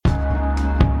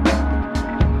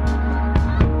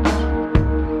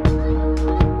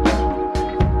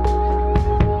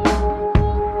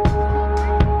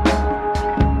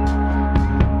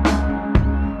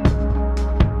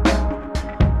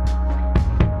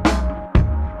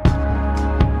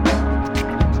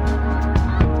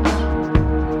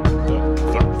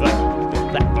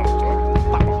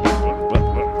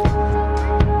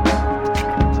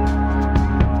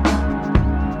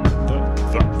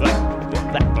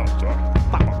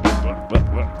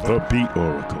The Beat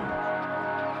Oracle.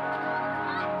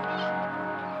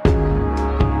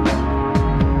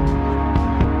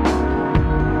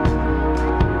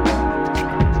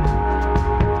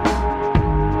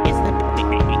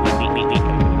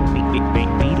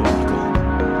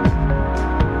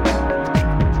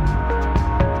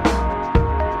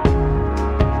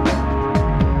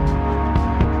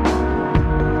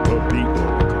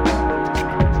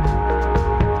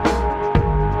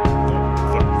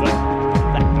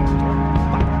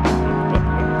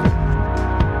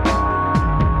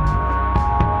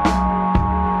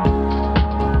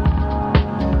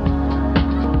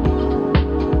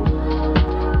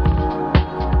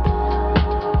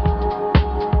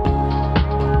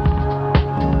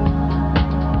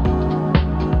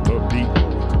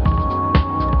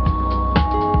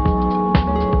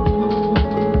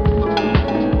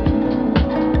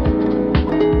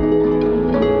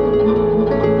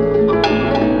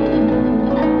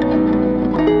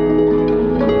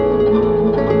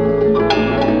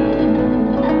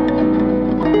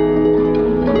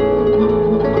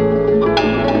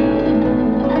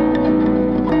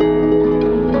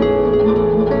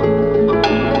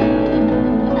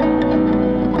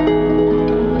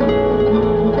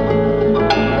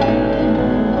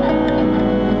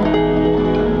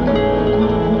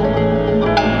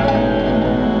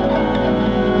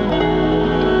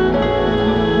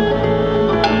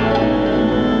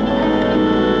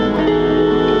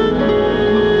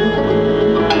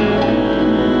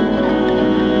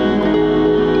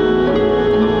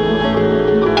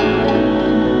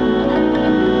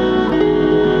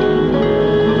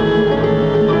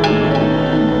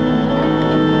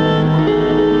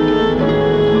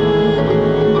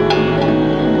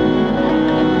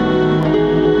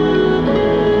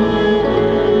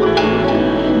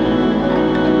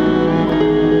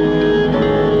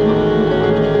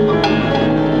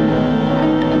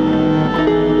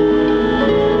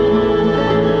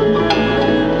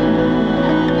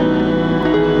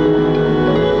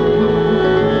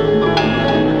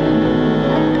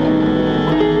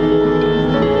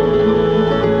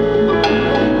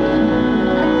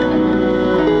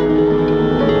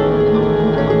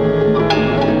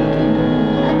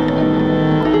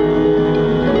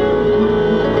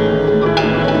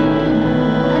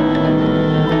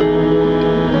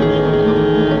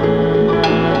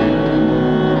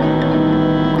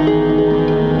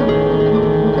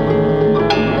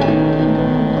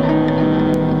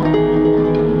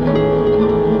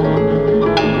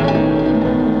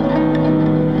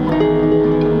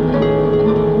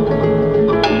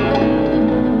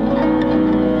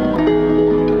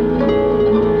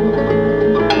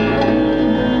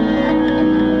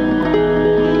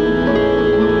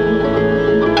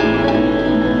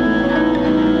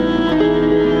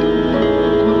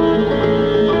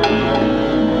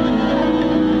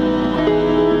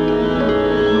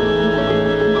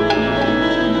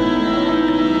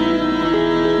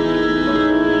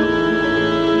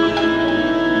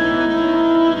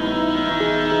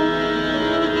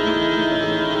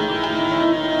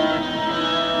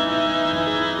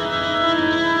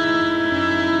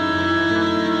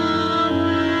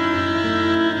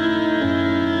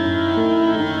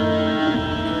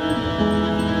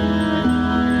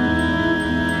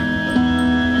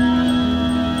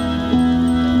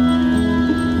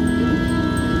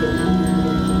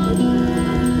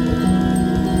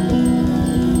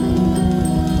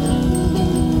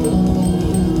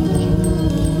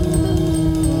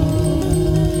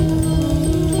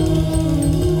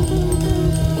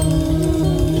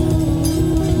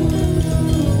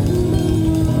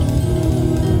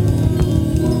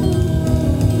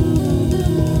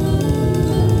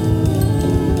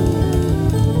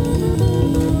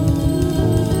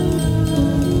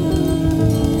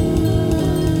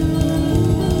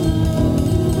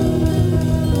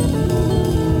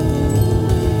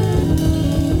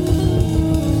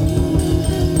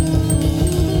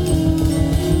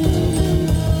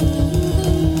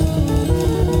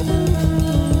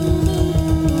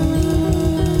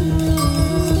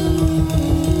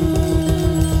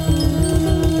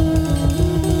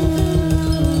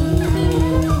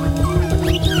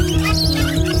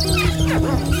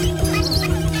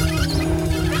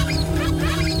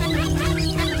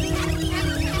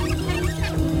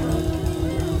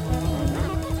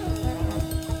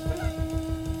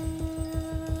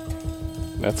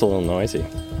 That's a little noisy.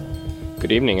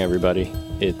 Good evening, everybody.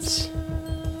 It's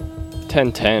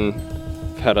 10:10.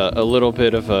 I've had a little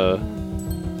bit of a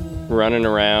running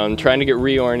around, trying to get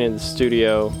reoriented in the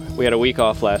studio. We had a week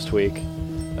off last week.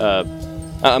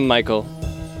 I'm Michael.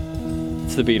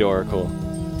 It's the Beat Oracle.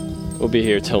 We'll be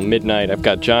here till midnight. I've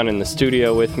got John in the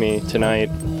studio with me tonight.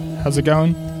 How's it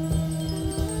going?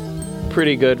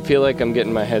 Pretty good. Feel like I'm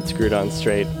getting my head screwed on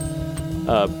straight.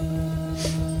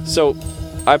 So,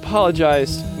 I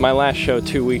apologized. My last show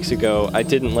 2 weeks ago, I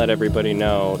didn't let everybody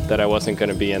know that I wasn't going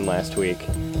to be in last week.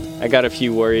 I got a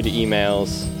few worried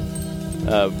emails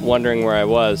wondering where I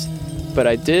was, but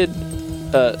I did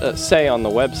say on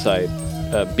the website,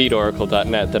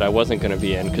 beatoracle.net, that I wasn't going to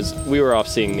be in because we were off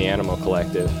seeing the Animal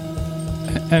Collective.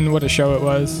 And what a show it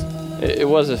was. It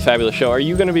was a fabulous show. Are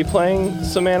you going to be playing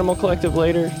some Animal Collective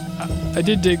later? I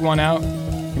did dig one out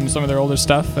from some of their older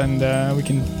stuff, and we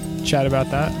can chat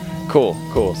about that.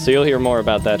 Cool. So you'll hear more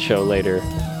about that show later.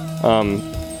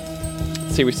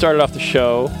 See, we started off the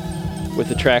show with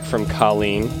a track from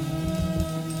Colleen.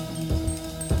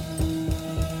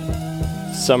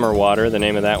 Summer Water, the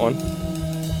name of that one.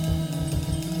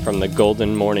 From the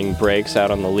Golden Morning Breaks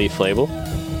out on the Leaf label.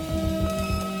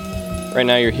 Right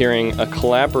now you're hearing a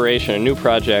collaboration, a new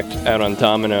project out on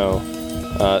Domino.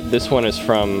 This one is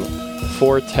from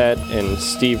Fortet and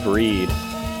Steve Reed.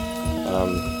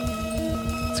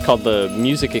 It's called the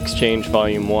Music Exchange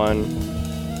Volume 1.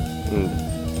 And,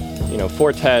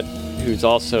 Fortet, who's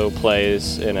also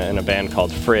plays in a band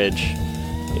called Fridge,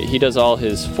 he does all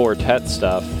his Fortet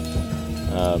stuff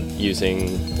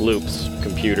using loops,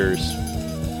 computers,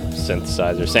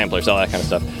 synthesizers, samplers, all that kind of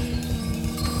stuff.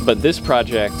 But this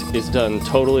project is done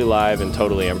totally live and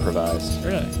totally improvised.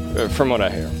 Really? From what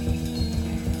I hear.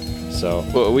 So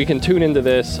we can tune into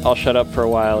this. I'll shut up for a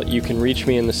while. You can reach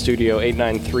me in the studio,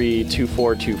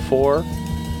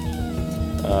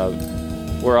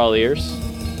 893-2424. We're all ears.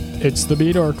 It's the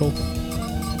Beat Oracle.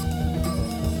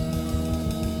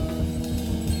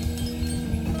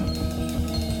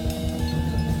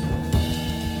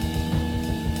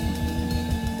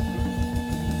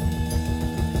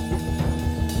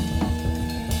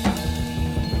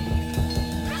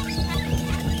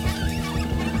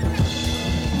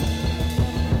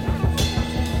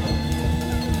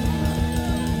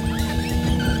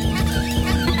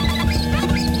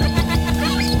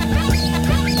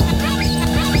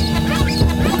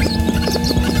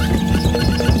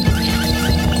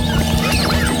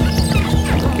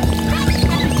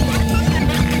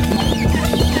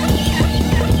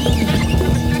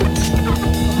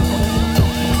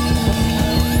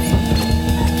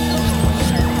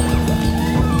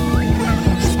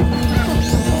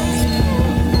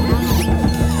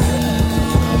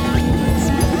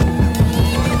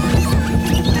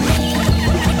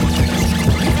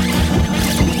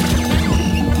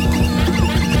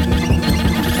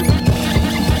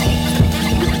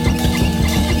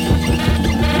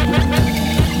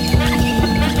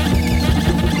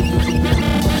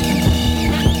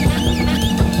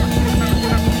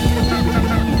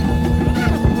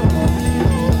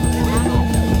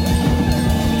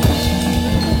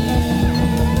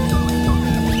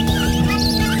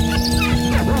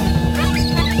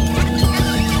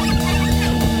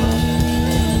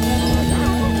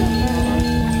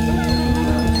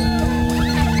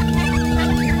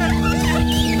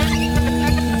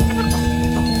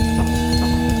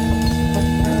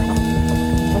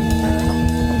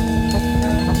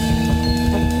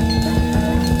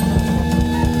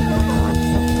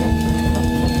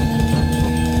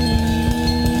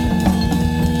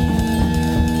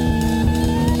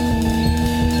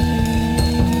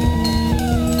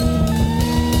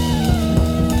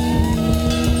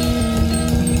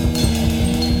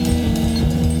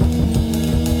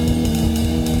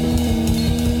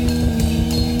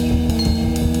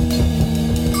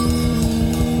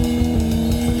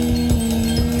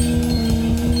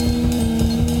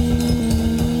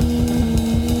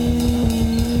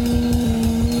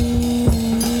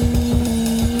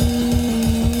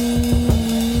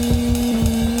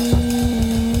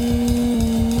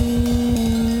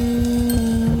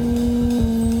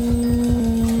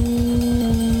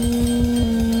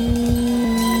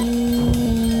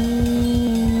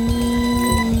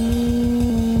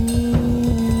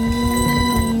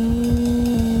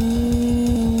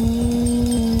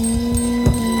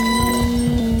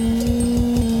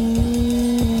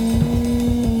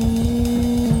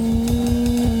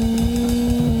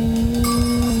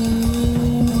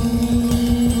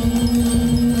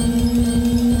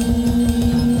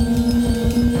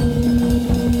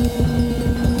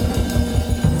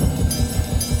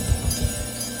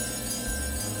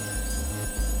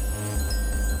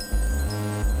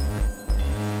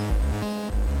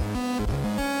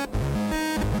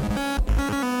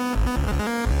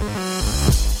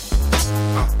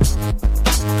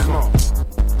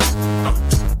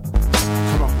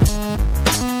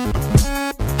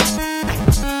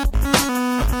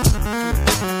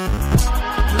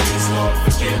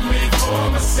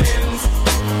 sins.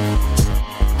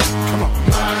 Come on.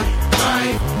 My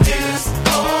life is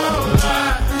all I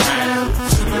have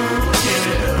to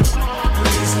give.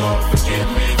 Please, Lord, forgive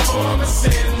me for my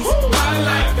sins. My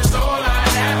life is all I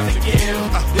have to give.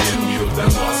 Then you, the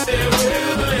more still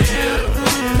will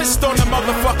live. Pissed on the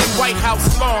motherfucking White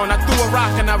House lawn. I threw a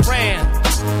rock and I ran.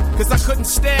 Cause I couldn't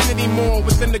stand anymore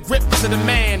within the grips of the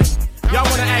man. Y'all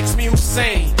wanna ask me who's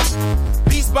sane?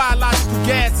 These biological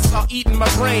gases are eating my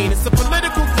brain. It's a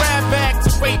political grab bag to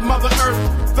rape Mother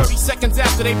Earth. 30 seconds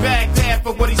after they bag Dad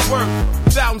for what he's worth.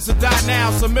 Thousands will die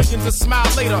now, so millions will smile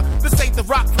later. This ain't the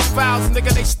rock profiles,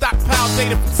 nigga, they stockpile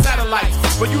data from satellites.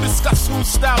 But you discuss whose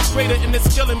style's greater in this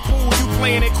killing pool. You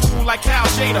playing it cool like Al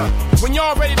Jada. When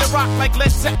y'all ready to rock like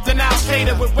Led Zeppelin, Al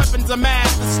Qaeda, with weapons of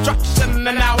mass destruction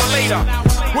an hour later.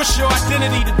 What's your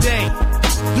identity today?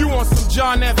 You want some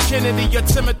John F. Kennedy or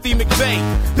Timothy McVeigh?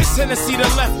 This Hennessy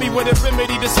done left me with a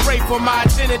remedy to spray for my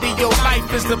identity. Your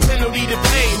life is the penalty to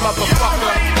pay, motherfucker. Y'all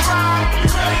ready to rock? You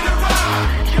ready to rock?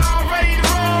 Y'all ready to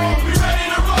roll? We ready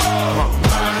to roll.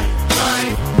 My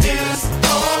life is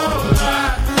all I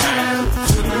have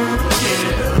to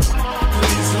give.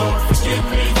 Please, Lord, forgive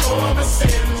me for my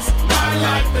sins. My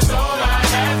life is all I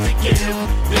have to give.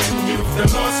 Then you, the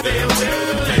more still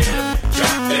will live.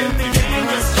 Trapped in the game,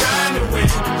 just trying to win.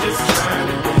 Just trying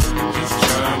to win. Just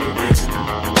trying to win.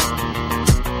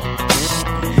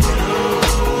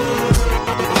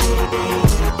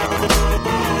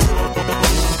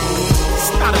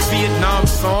 It's not a Vietnam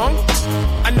song.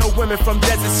 I know women from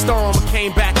Desert Storm who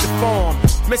came back to form.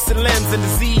 Missing limbs and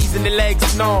disease in their legs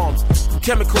and arms.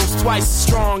 Chemicals twice as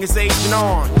strong as Agent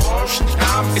Orange.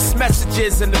 It's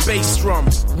messages in the bass drum.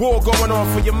 War going on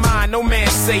for your mind, no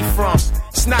man's safe from.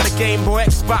 It's not a Game Boy,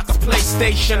 Xbox,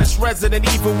 PlayStation. It's Resident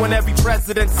Evil when every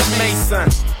president's a Mason.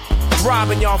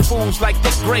 Robbing y'all fools like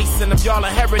Dick Grayson. If y'all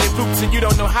inherited roots and you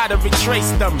don't know how to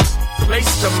retrace them,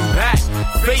 place them back,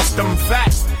 face them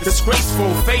facts.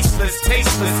 Disgraceful, faceless,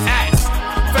 tasteless acts.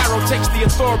 Pharaoh takes the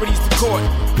authorities to court.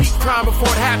 Peak crime before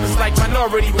it happens like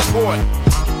Minority Report.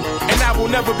 And I will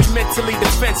never be mentally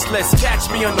defenseless.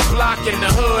 Catch me on the block, in the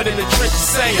hood, in the trenches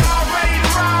saying, y'all ready to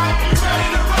rock? You ready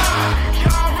to rock?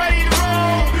 Y'all ready to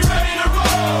roll? We ready to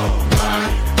roll.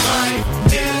 My life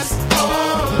is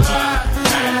all I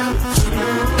have to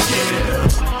give.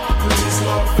 Please,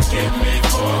 Lord, forgive me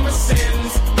for my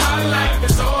sins. My life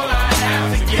is all I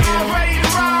have to give. Y'all ready to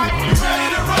rock? You ready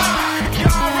to rock?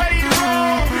 Y'all ready to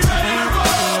roll? We ready to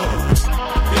roll.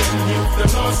 In youth, the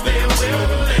Lord still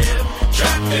will live.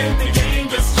 Trapped in the game,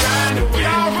 just trying to win.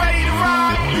 Y'all ready to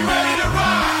rock? We ready to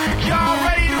rock. Y'all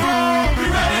ready to roll? We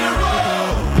ready to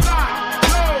roll. Lock,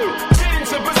 load, get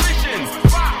into positions.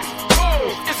 Rock,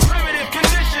 hold, it's primitive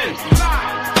conditions. Lock,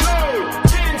 load,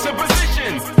 get into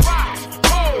positions. Rock,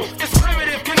 hold, it's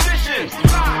primitive conditions.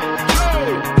 Lock,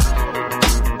 load.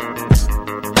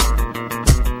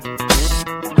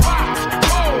 Rock,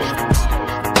 hold,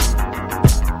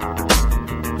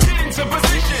 get into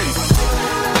positions.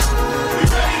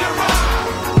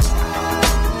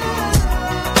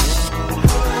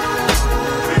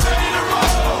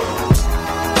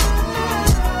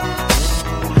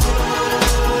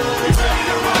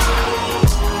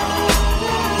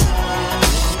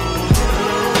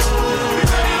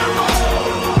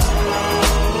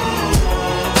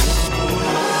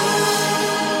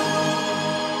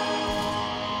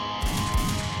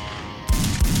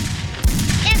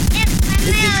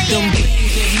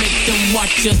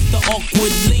 Watch us, the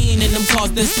awkward lean in them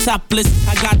cars that's topless.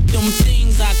 I got them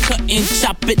things, I cut and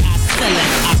chop it, I sell it.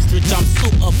 Ostrich, I'm so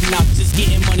obnoxious,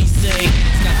 getting money saved.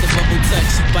 It's got the bubble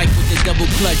touch, bike with the double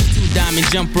clutch. 2 diamond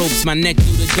jump ropes, my neck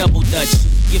do the double dutch.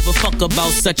 Give a fuck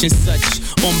about such and such.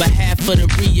 On behalf of the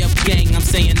re-up gang, I'm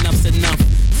saying enough's enough.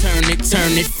 Turn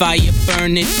it, fire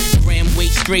burn it. Gram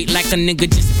weight straight like a nigga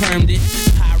just permed it.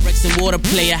 Pyrex and water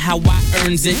player, how I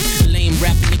earns it. Lame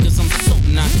rap niggas, I'm so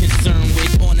not concerned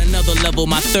with. On another level,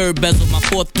 my third bezel, my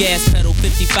fourth gas pedal,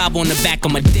 55 on the back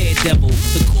of my daredevil.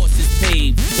 The course is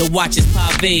paved, the watch is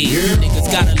paved. Yeah.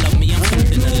 Niggas gotta love me, I'm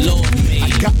something the Lord made. I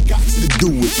got to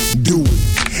do it.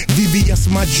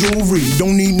 VVS my jewelry,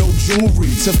 don't need no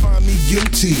jewelry to find me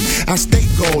guilty. I stay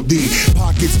gaudy,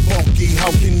 pockets bulky,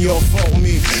 how can y'all fault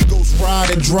me? Ghost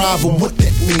rider, driver, what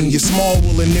that mean? You small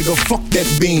willing nigga, fuck that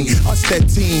bean. Us that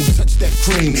team, touch that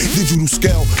cream. Digital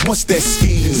scale, what's that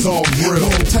scheme? It's all real,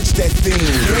 don't touch that thing.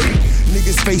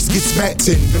 Niggas face gets backed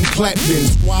in, them clapped in.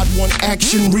 Squad 1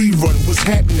 action rerun, what's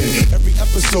happening? Every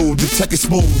episode, the tech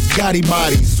exposed, Gotti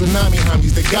bodies, tsunami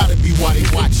homies, they gotta be why they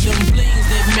watch them blings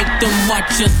that make them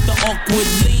watch us, the awkward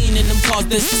lean in them cars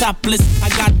that's topless. I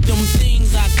got them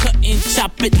things, I cut and chop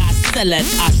chop it, I sell that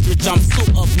ostrich. I'm so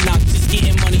obnoxious,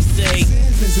 getting money, say.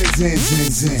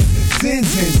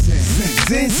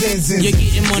 You're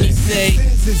getting money, say.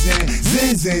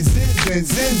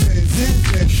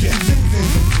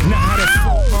 Now how that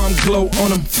forearm glow on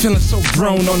them, feeling so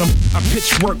grown on them. I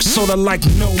pitch work sorta like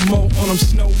no mo on them,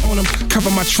 snow on them. Cover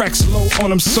my tracks low on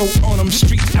them, so on them.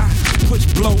 Streets I push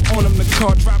blow on them. The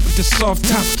car drop with the soft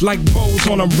top like bows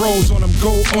on them, rolls on them,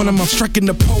 go on them. I'm striking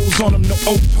the pose on them. No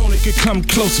opponent can come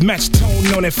close, match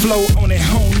tone on it, flow on it,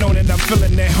 hone on it. I'm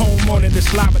feeling that home on it.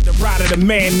 It's live at the ride of the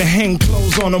man, the hang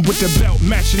clothes on them with the belt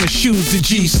matching the shoes, the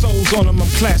G soles on them. I'm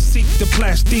classic, the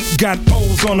plastic got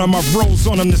O's on them. I rose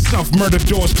on them, the self murder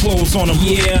doors close on them.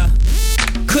 Yeah.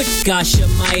 Good gosh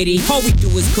almighty, all we do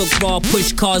is cook raw,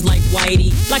 push cars like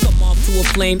Whitey. Like a moth to a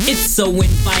flame, it's so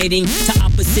inviting. To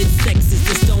opposite sexes,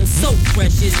 the stone so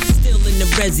precious. Still in the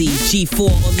resi, G4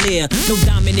 or Lear. No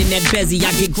diamond in that bezzy,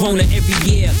 I get growner every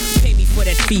year. Pay me for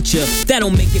that feature, that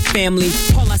don't make it family.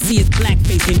 All I see is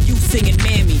blackface and you singing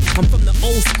mammy. I'm from the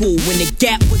old school when the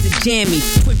gap was a jammy.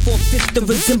 Twin 4/5, the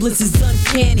resemblance is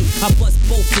uncanny. I bust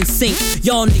both in sync,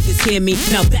 y'all niggas hear me.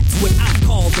 Now that's what I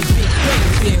call the big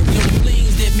bang theory. Them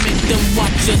blings that make them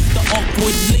watch us, the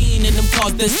awkward lean in them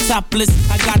cars that's topless.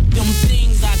 I got them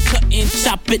things, I cut and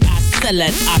chop it, I sell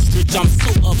that ostrich. I'm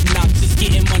so obnoxious,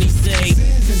 getting money, say.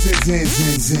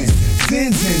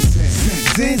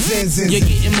 You're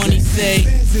getting money, say.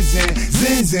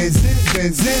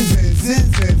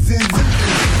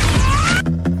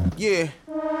 Yeah.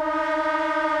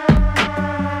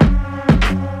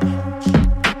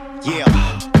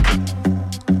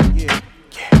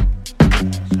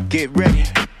 Get ready.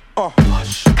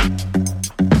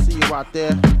 See you out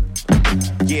there.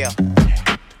 Yeah.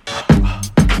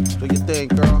 Do your thing,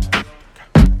 girl.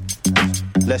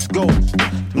 Let's go.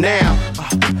 Now,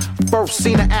 first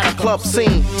seen her at a club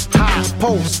scene. High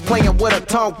post, playing with a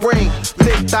tongue ring.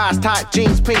 Thick thighs, tight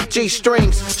jeans, pink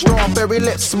G-strings. Strawberry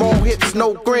lips, small hips,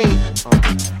 no green.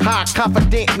 High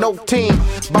confident, no team.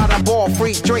 By the ball,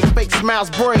 free drink, fake smiles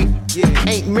bring.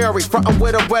 Ain't married, frontin'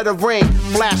 with a wedding ring.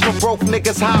 Flash for broke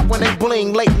niggas high when they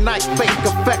bling. Late night, fake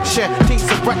affection. Tease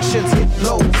erections, hit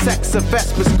low. Sex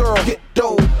investments, girl, get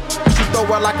dough. She throw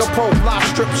her like a pro, live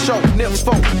strip show.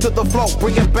 Nympho to the flow,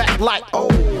 bring it back like oh.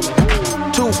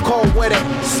 Too cold with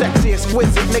it, sexy,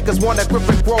 exquisite. Niggas wanna grip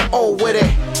and grow old with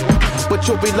it. But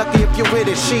you'll be lucky if you're with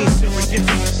it. She's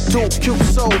too cute,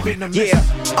 so yeah.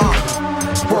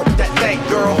 Work that thing,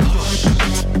 girl.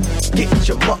 Get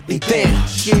your money then.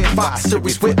 Yeah, 5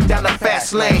 Series whip down the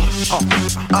fast lane.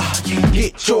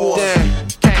 Get yours.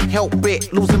 Can't help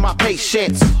it, losing my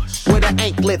patience. With the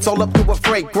anklets all up to a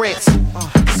fragrance.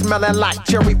 Smelling like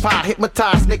cherry pie,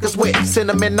 hypnotized niggas with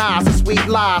cinnamon eyes and sweet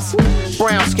lies.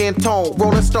 Brown skin tone,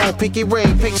 rolling stone, pinky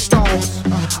ring, pink stones.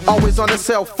 Always on the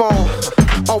cell phone,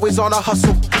 always on a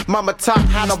hustle. Mama taught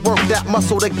how to work that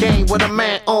muscle, the game with a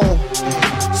man on.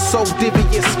 So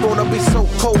devious, gonna be so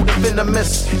cold and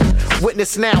venomous.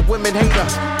 Witness now, women hate her.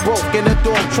 Broke in the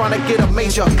dorm, trying to get a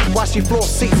major. While she floor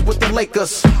seats with the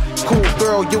Lakers. Cool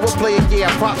girl, you a player, yeah,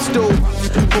 props do.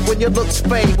 But when your looks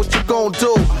fade, what you gon'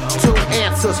 do? 2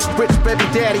 answers, rich baby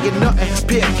daddy and nothing.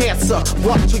 Peer cancer,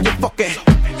 walk till you fucking.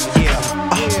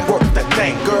 Work that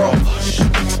thing, girl.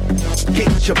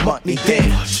 Get your money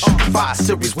then. 5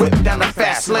 Series whip down the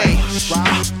fast lane.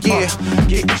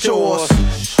 Get yours.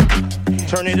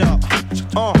 Turn it up.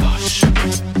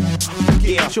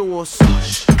 Get yours.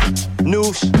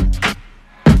 News.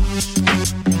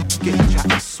 Get your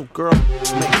hustle, girl.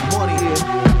 Make money here.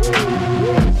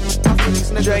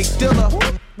 Jay Dilla.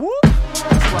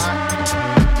 That's right.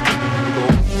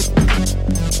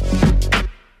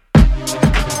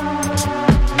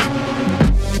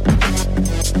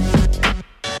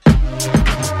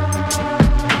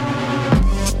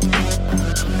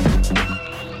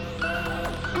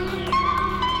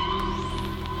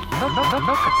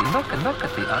 Look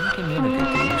at the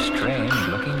uncommunicative,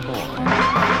 strange-looking boy.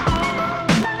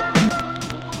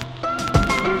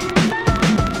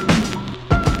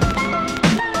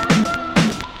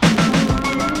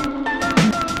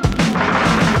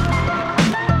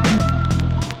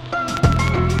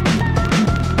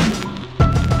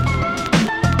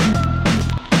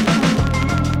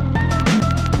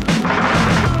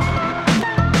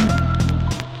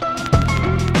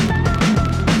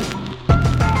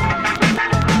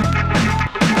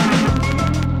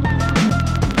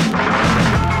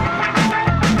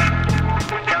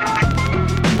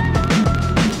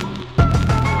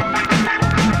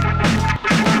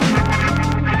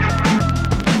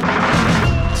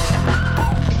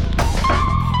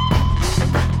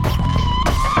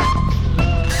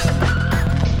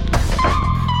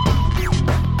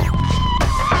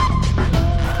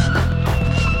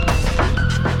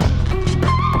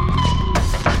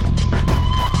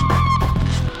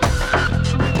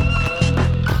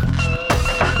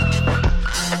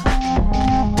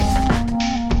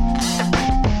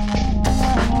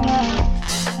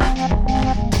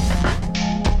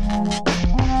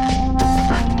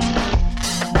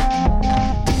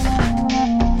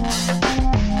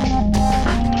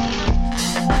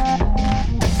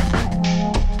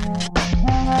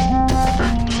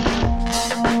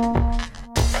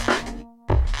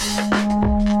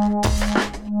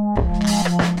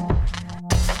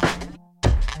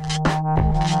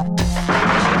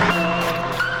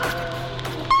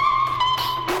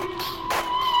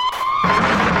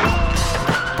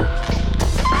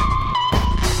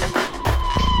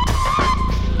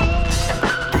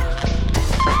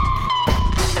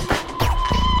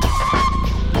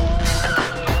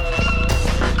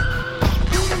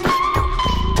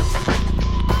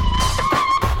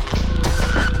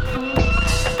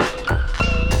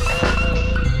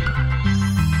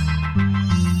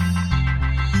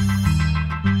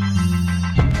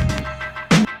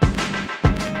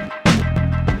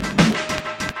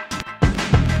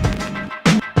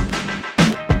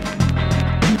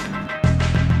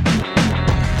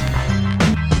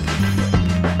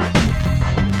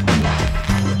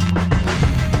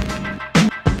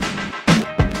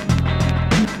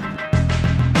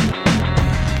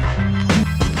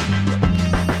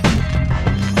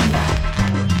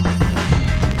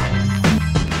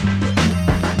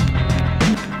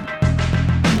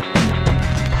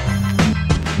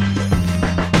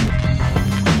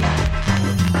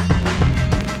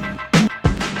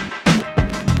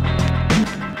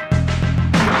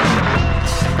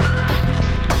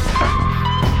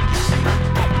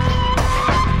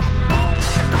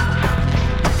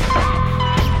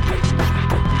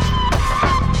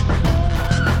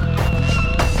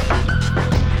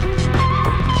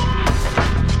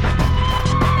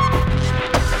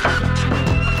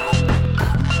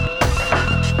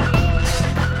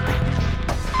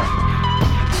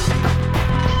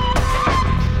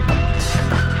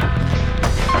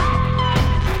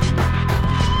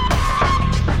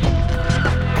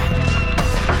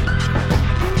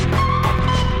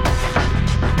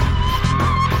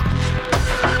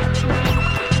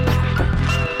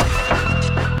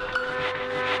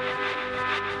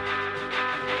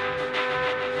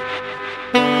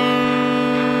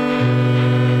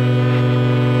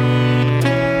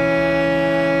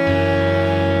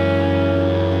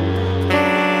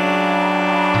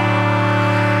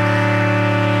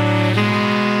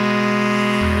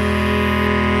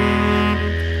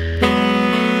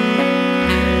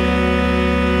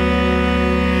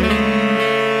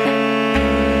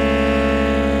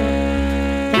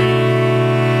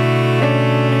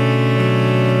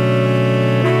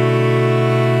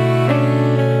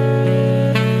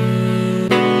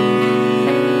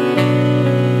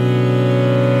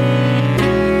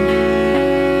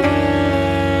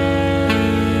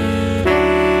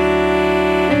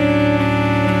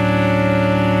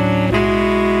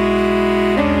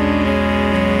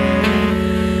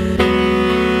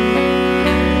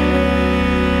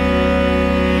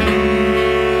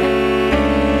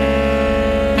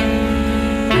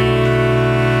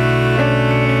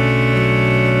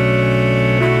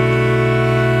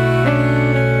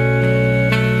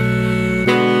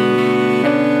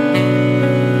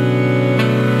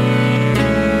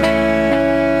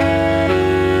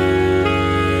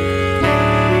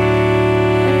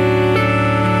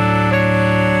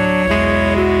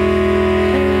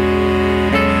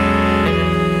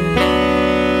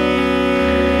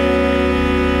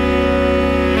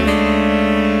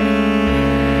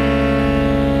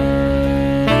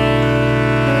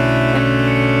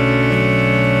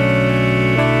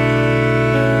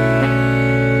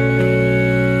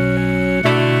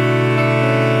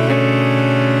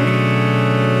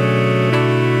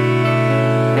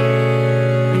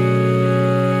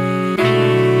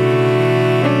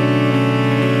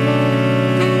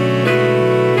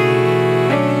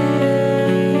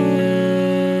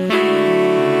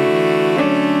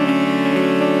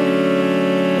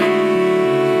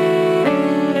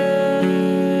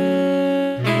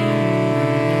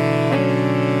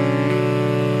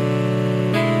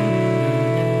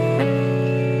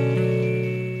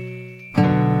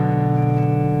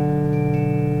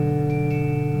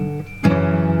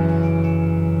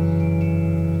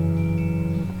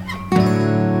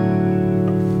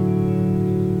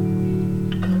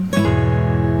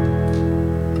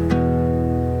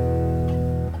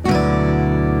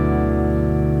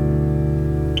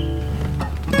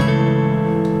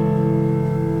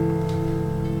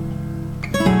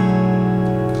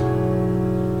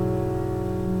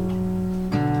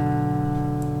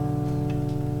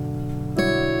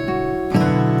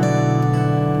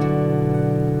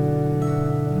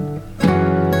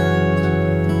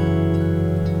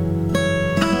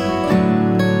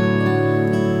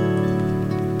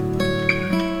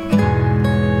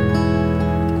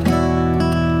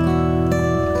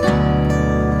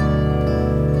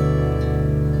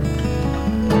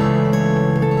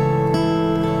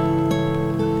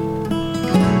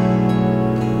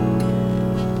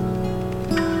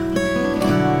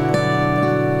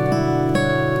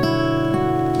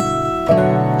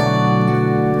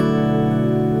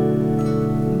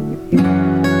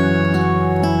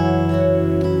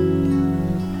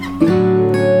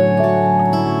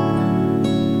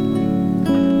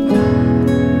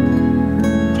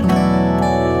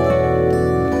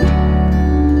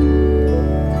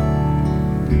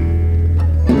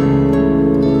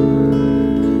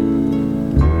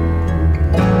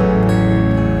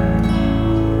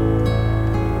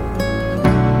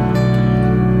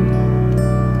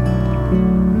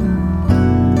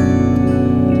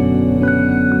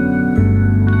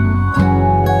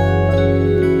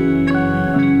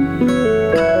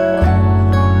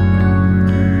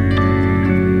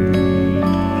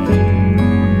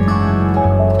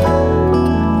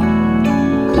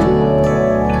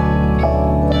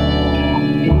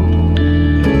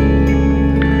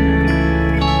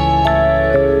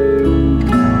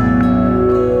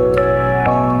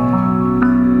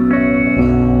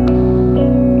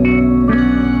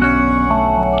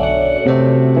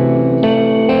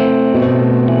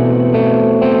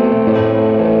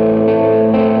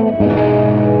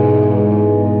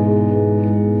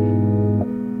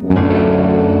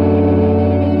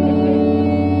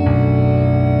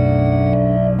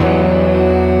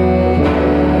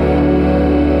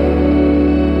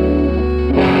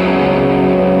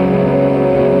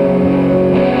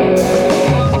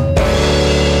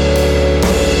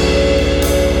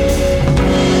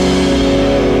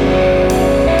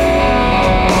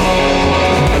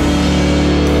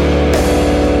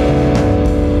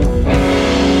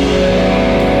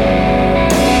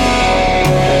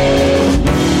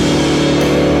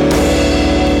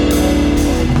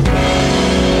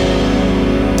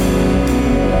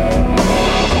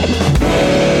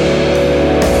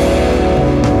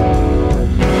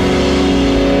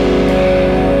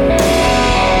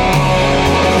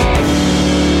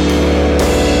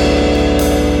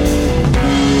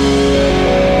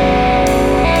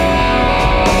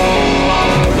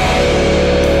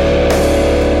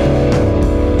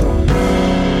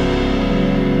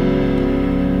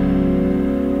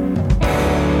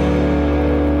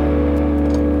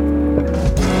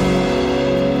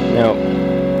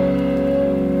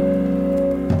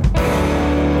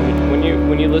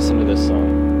 listen to this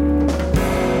song?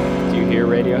 Do you hear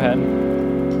Radiohead?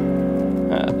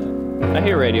 I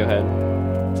hear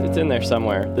Radiohead. It's in there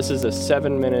somewhere. This is a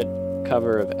 7-minute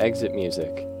cover of Exit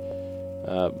Music.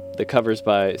 The cover's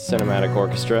by Cinematic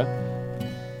Orchestra.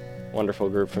 Wonderful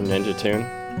group from Ninja Tune.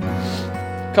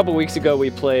 A couple weeks ago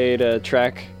we played a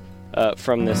track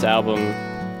from this album.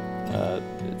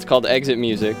 It's called Exit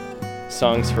Music,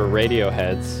 Songs for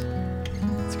Radioheads.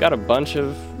 It's got a bunch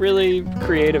of really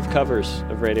creative covers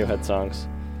of Radiohead songs.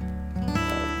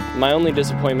 My only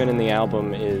disappointment in the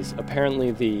album is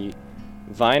apparently the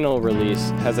vinyl release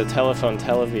has a Telephone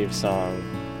Tel Aviv song.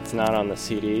 It's not on the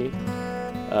CD.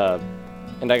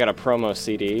 And I got a promo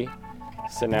CD,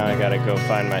 so now I gotta go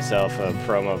find myself a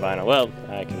promo vinyl. Well,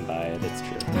 I can buy it, it's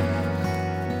true.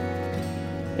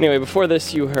 Anyway, before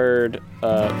this you heard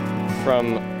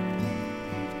from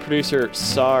producer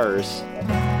SARS.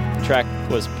 The track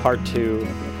was part 2.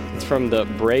 It's from the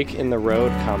Break in the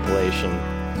Road compilation.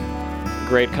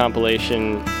 Great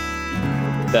compilation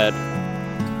that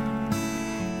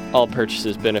all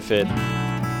purchases benefit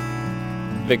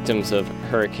victims of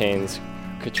hurricanes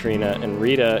Katrina and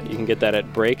Rita. You can get that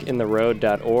at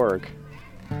breakintheroad.org.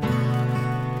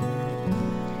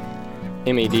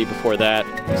 MED before that,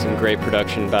 some great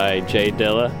production by Jay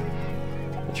Dilla.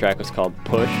 The track was called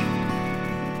Push.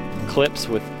 Clips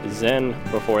with Zen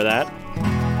before that.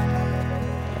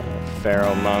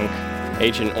 Pharaoh Monk,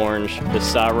 Agent Orange, the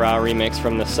Sa-Ra remix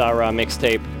from the Sa-Ra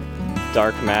mixtape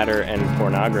Dark Matter and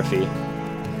Pornography.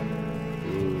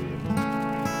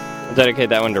 I'll dedicate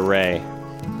that one to Ray.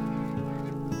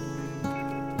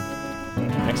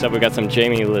 Next up, we got some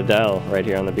Jamie Liddell right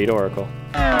here on the Beat Oracle.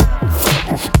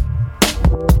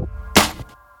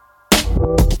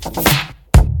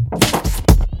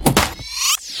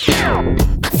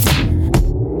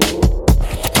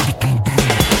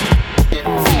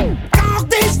 All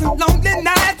days and lonely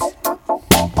nights.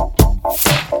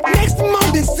 Next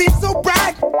morning seems so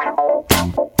bright.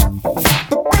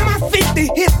 But when my feet they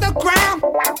hit the ground,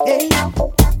 hey,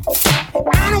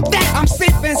 I know that I'm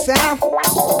safe and sound.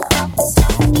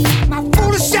 My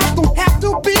Photoshop don't have to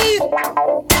be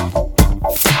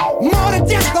more than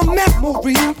just a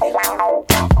memory.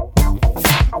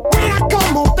 When I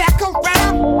come on back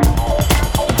around,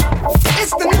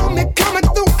 it's the new me coming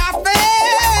through. I feel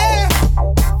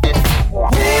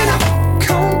when I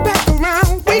come back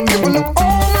around, wake up and look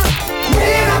over.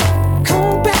 When I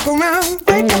come back around,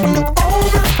 wake up and look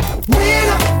over. When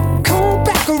I come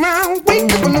back around,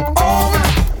 wake up and look over.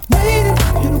 Waiting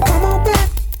for you to come on back.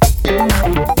 When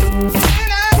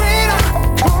I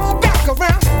come back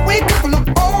around, wake up and look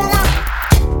over.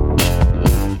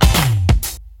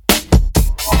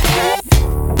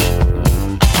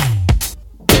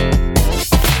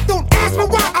 Don't ask me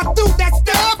why I do that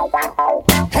stuff.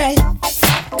 Hey,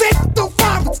 take too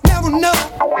far, it's never enough.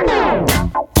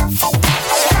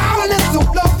 Styling is so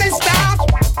love they style.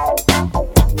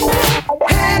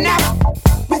 Hand out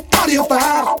with audio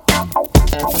files.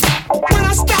 When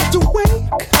I start to wake,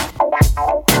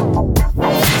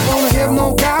 wanna have no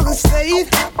goggles save.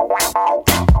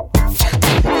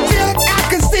 Till I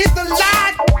can see the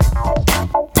light.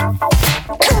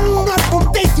 Come up from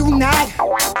day to night.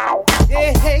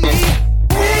 Hey, hey.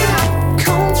 When I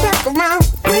come back around,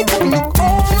 wake up and look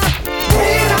over.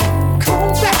 When I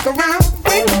come back around,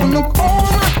 wake up and look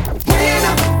over. When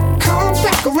I come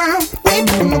back around, wake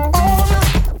up and look over.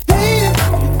 Waiting,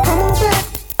 come on back.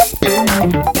 When I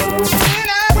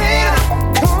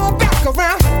come back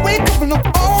around, wake up and look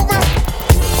over.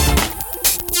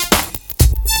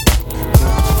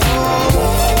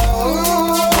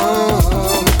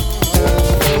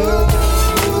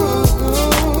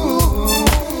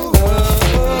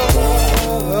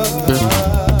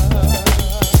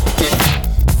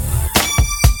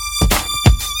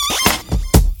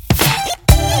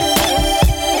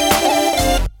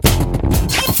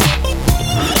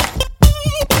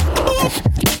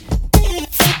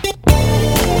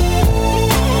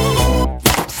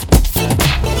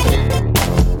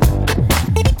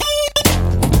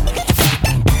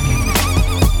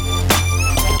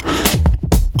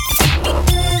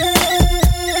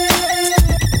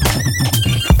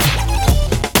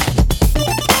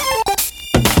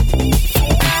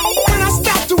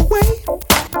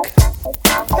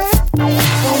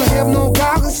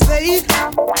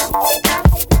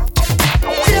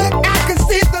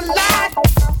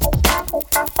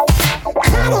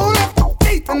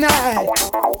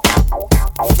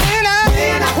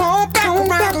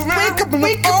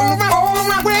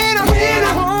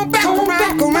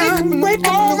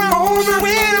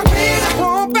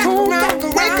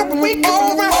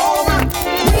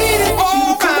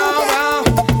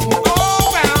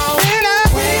 Over.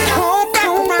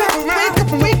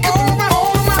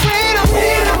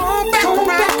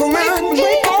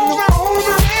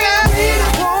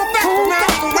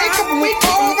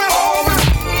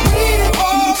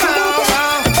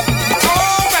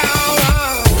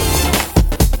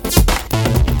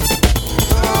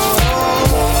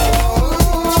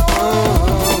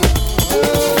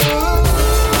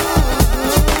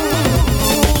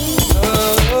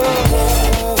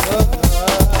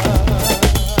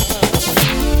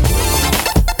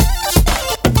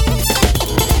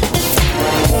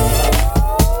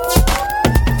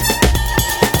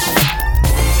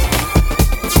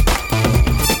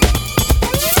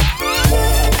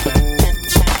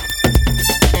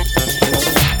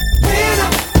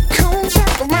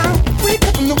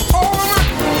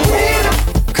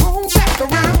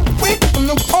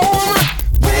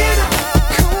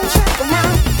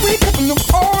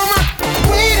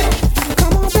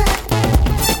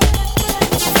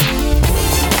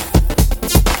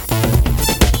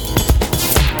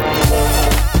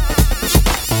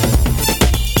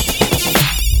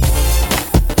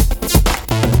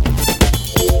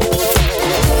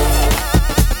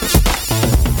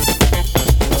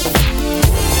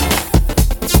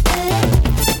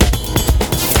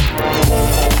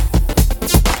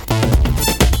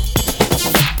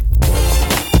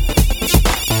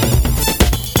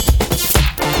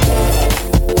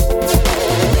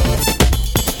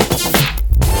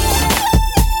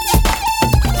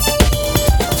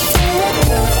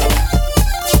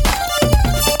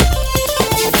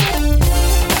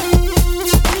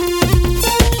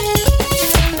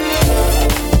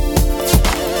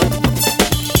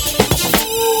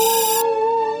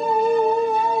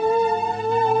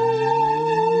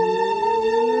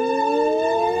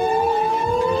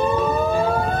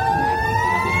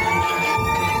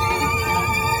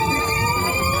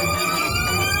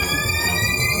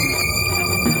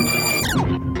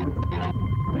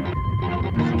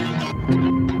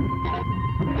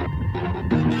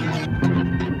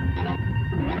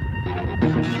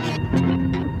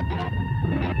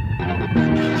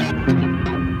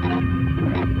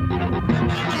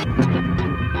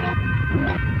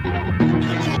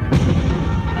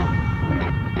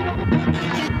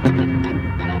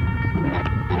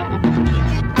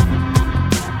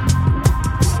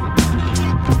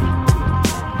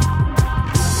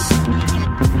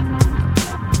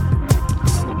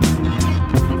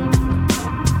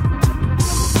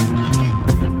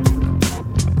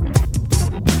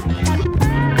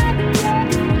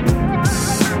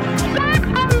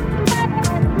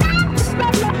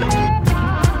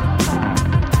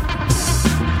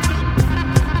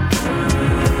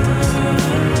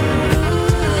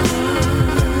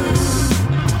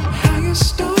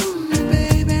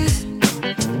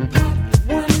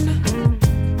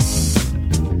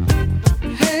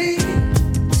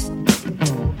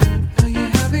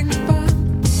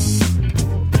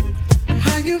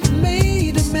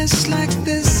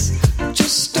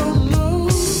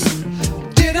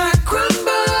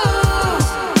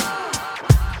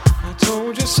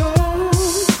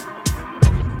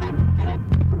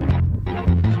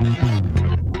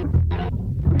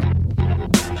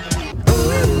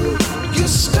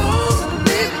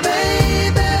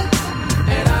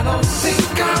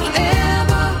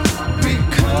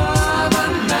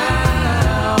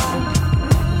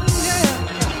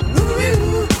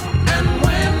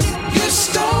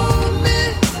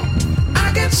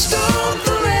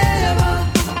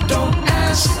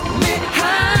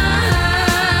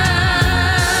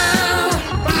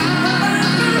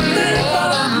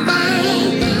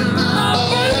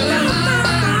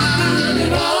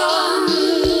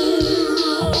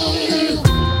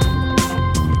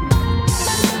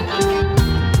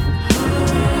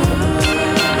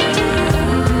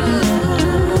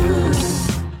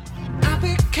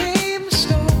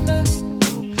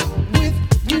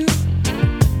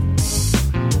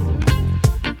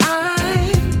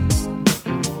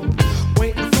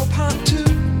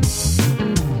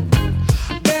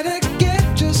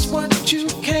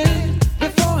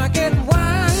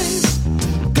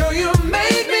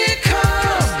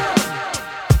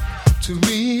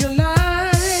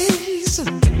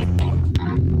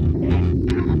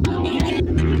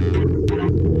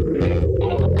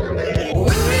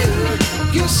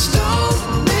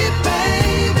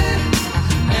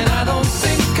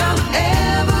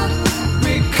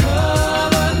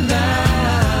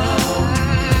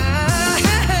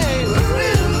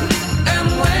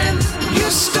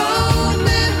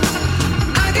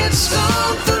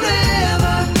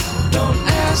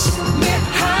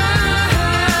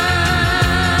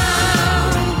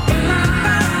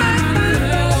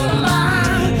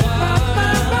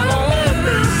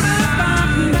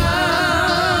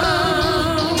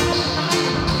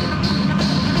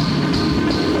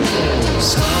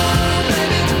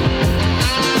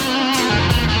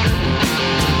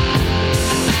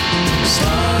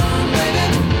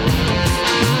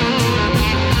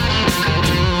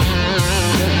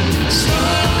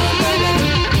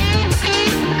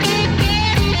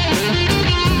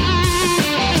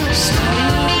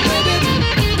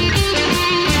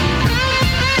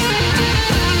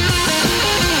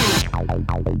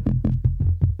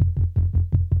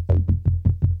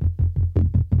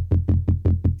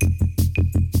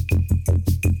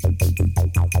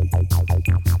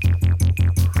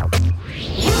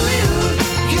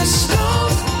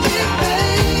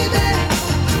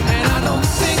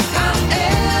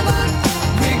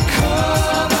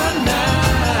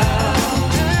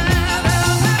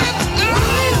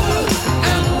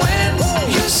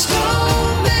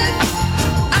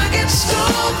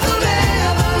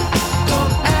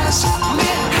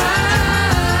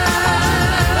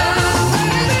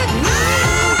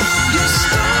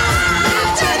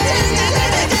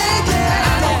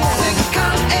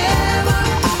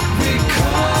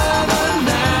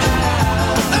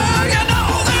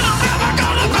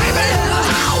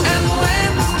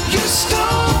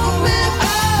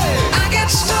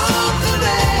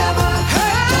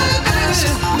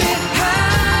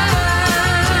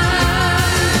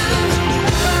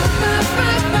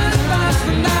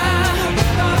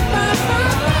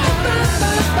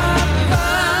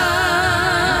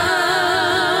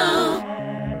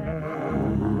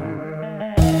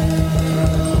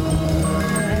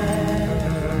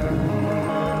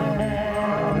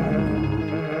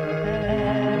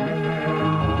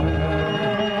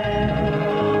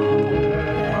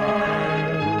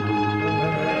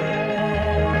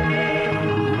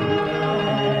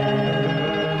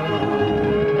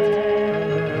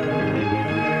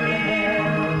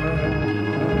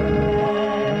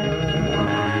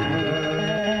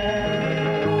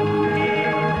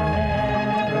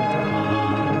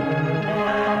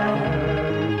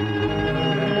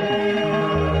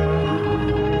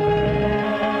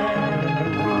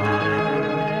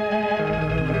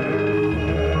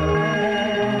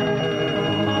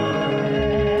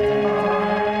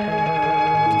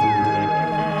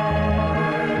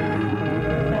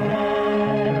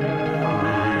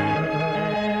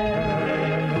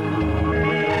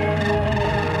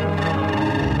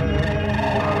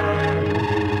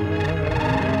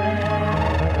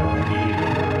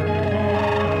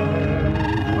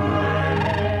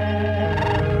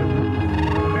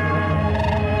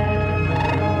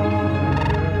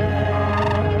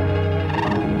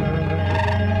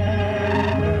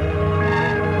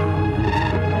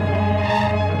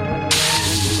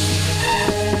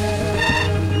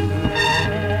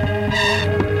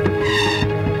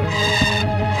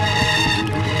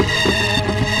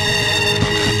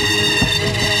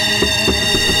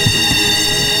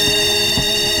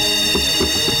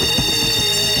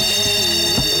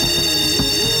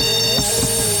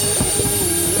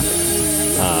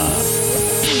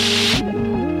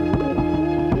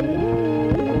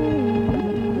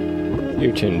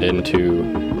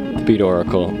 Beat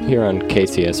Oracle here on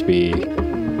KCSB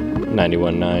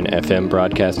 91.9 FM,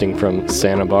 broadcasting from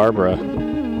Santa Barbara.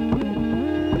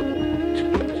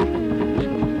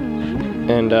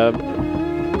 And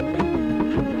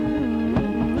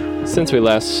since we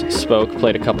last spoke,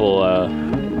 played a couple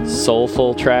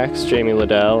soulful tracks, Jamie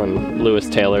Liddell and Lewis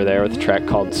Taylor there with a track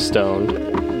called Stoned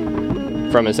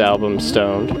from his album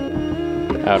Stoned,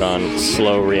 out on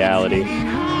Slow Reality.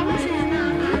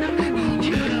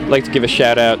 I'd like to give a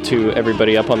shout out to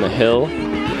everybody up on the hill,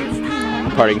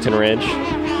 Partington Ridge.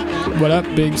 What up,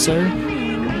 Big Sir?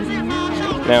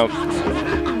 Now,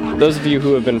 those of you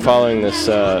who have been following this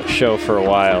show for a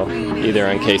while, either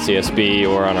on KCSB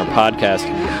or on our podcast,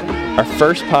 our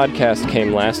first podcast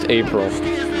came last April,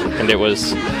 and it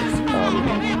was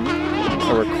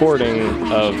a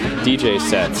recording of DJ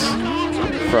sets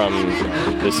from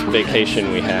this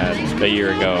vacation we had a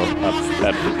year ago up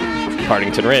at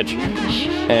Partington Ridge.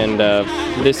 And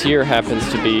this year happens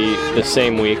to be the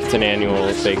same week. It's an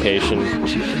annual vacation.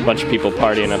 A bunch of people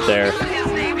partying up there.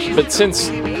 But since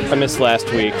I missed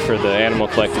last week for the Animal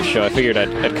Collective show, I figured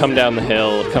I'd come down the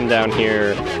hill, come down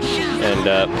here,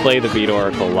 and play the Beat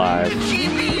Oracle live.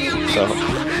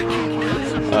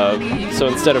 So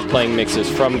instead of playing mixes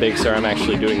from Big Sur, I'm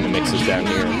actually doing the mixes down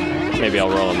here. Maybe I'll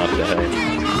roll them up the hill.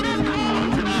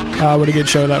 What a good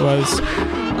show that was.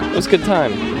 It was a good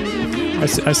time.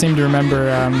 I seem to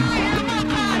remember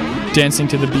dancing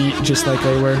to the beat just like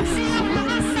they were.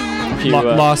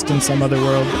 Lost in some other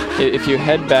world. If you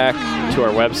head back to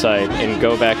our website and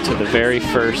go back to the very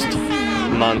first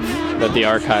month that the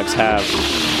archives have,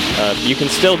 you can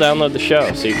still download the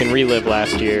show, so you can relive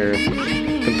last year,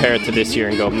 compare it to this year,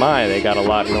 and go, my, they got a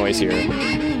lot noisier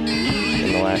in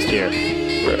the last year.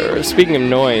 Speaking of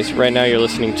noise, right now you're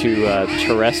listening to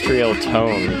Terrestrial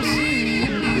Tones.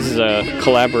 This is a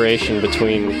collaboration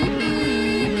between,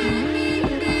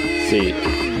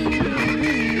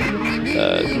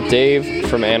 Dave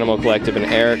from Animal Collective and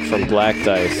Eric from Black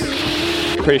Dice.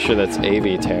 Pretty sure that's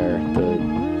Avi Terror, the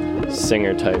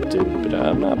singer type dude, but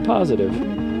I'm not positive.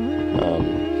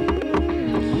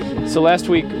 So last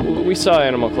week we saw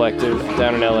Animal Collective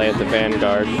down in LA at the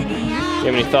Vanguard. You have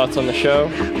any thoughts on the show,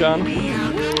 John?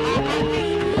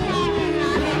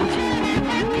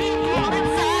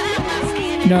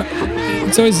 No,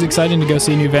 it's always exciting to go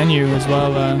see a new venue as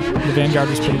well. The Vanguard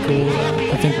was pretty cool.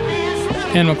 I think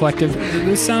Animal Collective,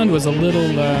 the sound was a little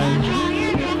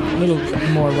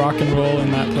more rock and roll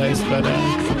in that place, but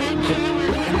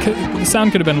the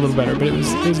sound could have been a little better, but it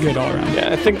was good all around.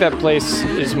 Yeah, I think that place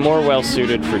is more well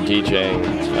suited for DJing.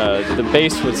 The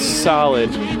bass was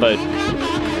solid, but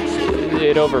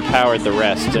it overpowered the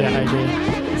rest. Yeah, I agree.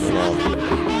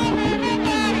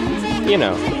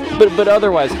 But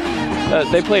otherwise,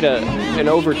 they played an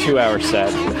over 2-hour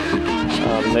set.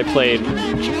 They played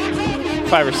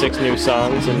 5 or 6 new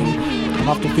songs, and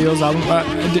Off the Fields album.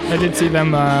 I did see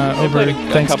them over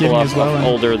Thanksgiving as well. And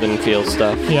older than Fields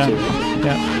stuff. Yeah, too.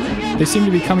 Yeah. They seem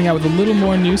to be coming out with a little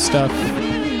more new stuff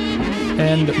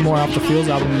and more Off the Fields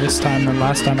album this time than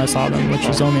last time I saw them, which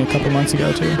was only a couple months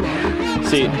ago too.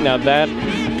 Now that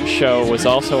show was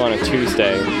also on a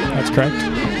Tuesday. That's correct.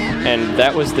 And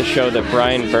that was the show that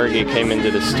Brian Berge came into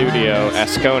the studio,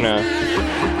 Ascona,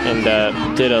 and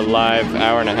did a live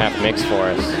 1.5-hour mix for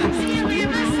us.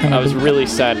 I was really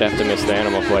sad to have to miss the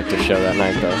Animal Collective show that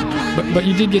night, though. But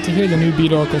you did get to hear the new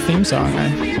Beat Oracle theme song,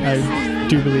 I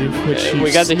do believe. Which we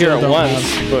got to hear it once,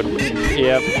 but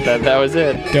yep, that was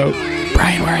it. Dope.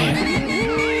 Brian, where are you?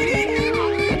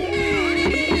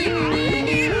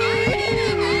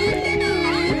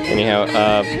 Anyhow,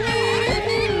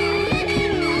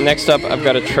 next up, I've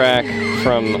got a track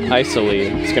from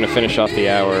Isoli. It's going to finish off the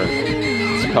hour.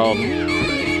 It's called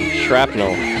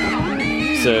Shrapnel.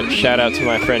 It's a shout out to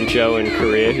my friend Joe in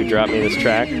Korea who dropped me this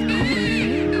track.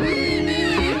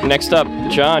 Next up,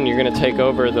 John, you're going to take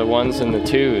over the ones and the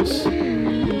twos.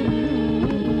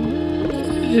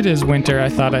 It is winter. I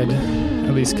thought I'd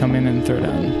at least come in and throw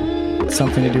down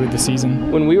something to do with the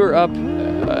season. When we were up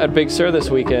at Big Sur this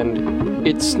weekend,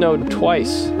 it snowed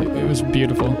twice. It was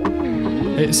beautiful.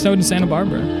 It snowed in Santa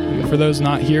Barbara. For those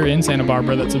not here in Santa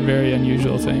Barbara, that's a very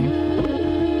unusual thing.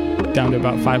 Down to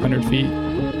about 500 feet.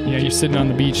 You know, you're sitting on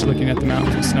the beach looking at the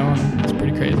mountains with snow on them. It's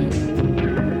pretty crazy.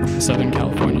 Southern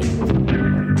California.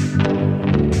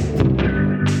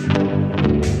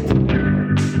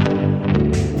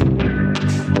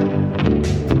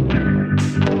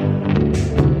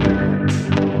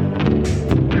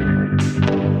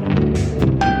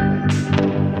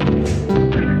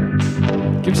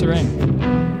 Give us a ring.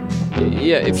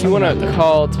 Yeah, if you want to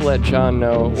call to let John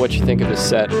know what you think of his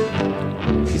set.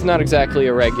 He's not exactly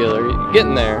a regular. You're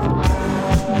getting there.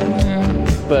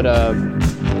 but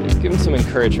give them some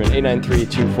encouragement.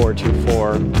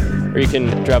 893-2424, or you can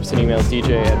drop us an email,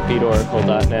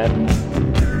 dj@beatoracle.net.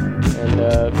 And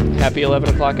happy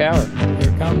 11 o'clock hour. Here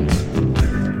it comes.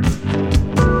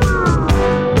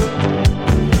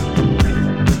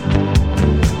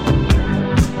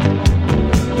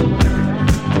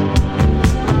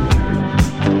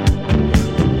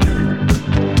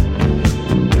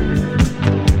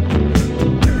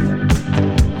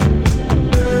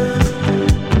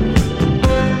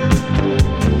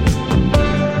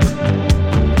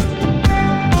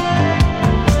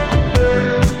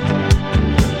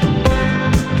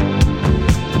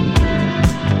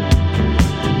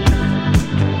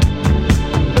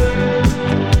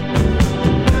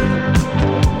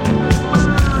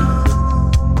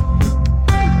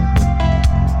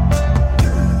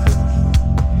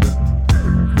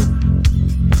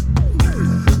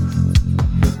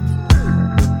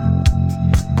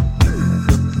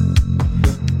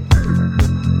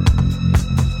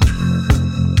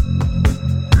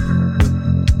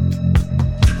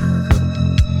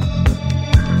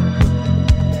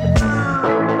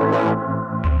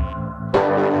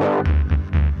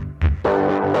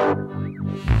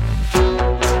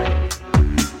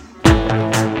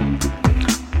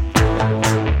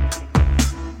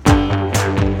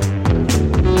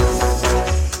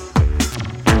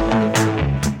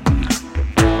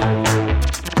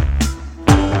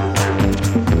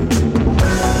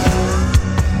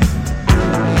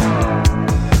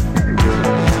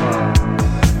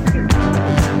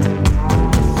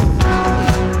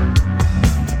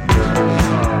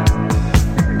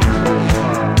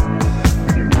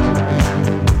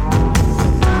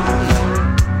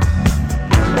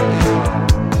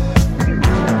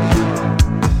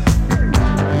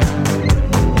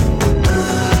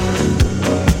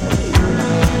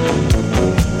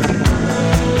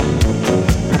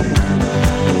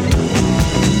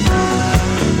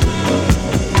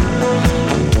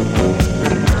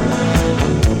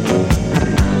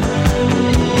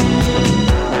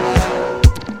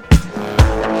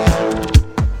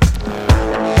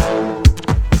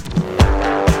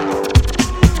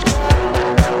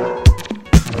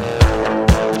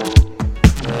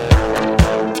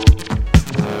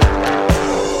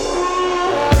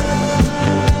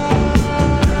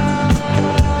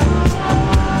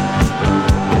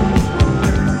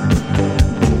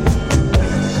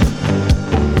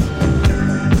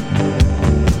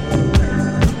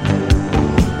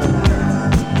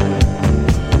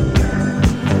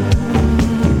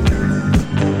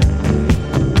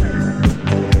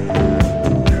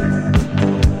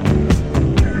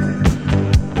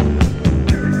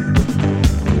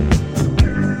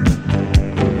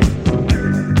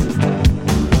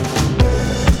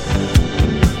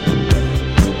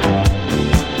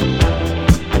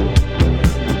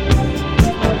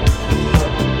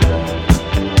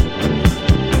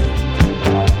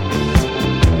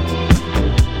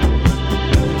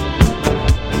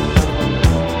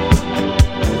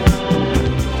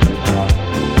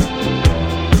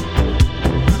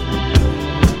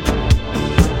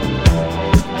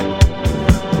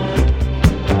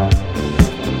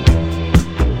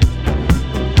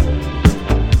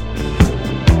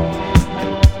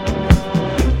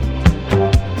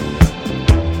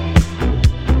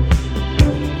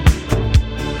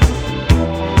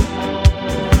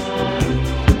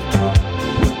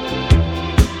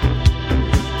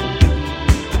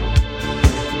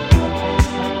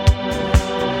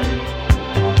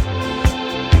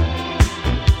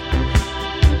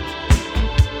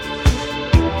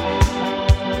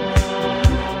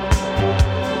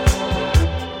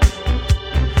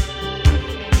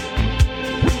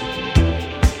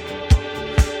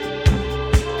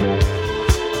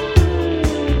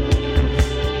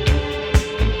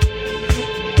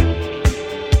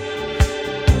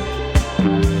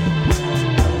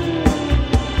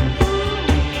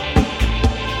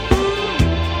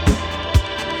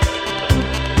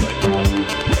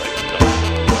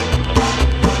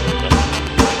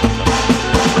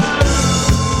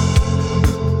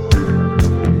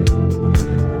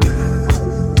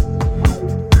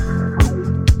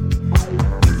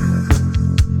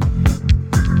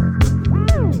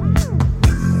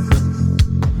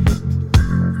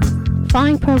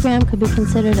 following program could be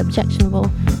considered objectionable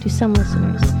to some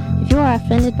listeners. If you are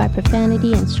offended by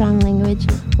profanity and strong language,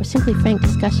 or simply frank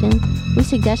discussion, we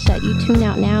suggest that you tune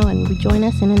out now and rejoin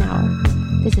us in an hour.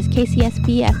 This is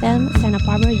KCSB FM, Santa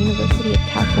Barbara, University of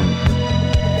California.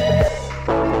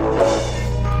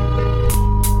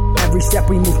 Every step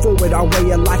we move forward, our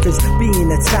way of life is being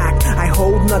attacked. I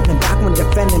hold nothing back when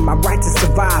defending my right to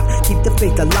survive. Keep the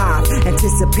faith alive,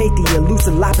 anticipate the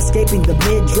elusive life, escaping the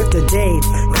mid-drift of day.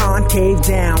 Concave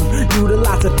down,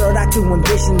 utilize the third eye to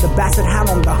envision the bastard hound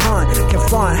on the hunt.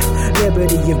 Confront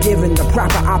liberty if given the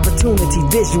proper opportunity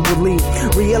visually.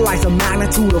 Realize the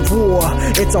magnitude of war.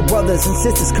 It's our brothers and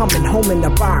sisters coming home in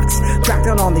the box, cracked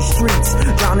out on the streets,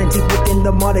 drowning deep within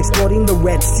the mud, exploring the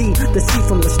Red Sea. The sea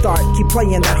from the start, keep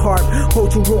playing that heart.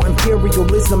 Cultural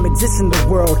imperialism exists in the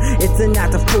world. It's an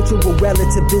act of cultural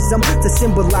relativism to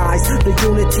symbolize the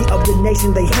unity of the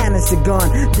nation. They hand us a gun.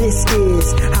 This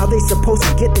is how they supposed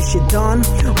to get this shit done.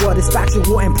 What is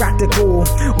factual and practical?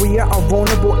 We are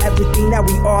vulnerable. Everything that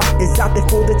we are is out there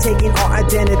for the taking. Our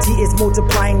identity is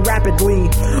multiplying rapidly,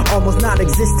 almost not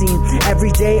existing. Every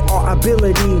day our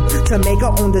ability to make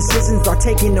our own decisions are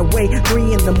taken away.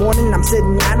 3 in the morning, I'm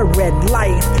sitting at a red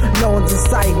light. No one's in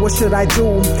sight. What should I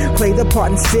do? Play the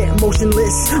part and sit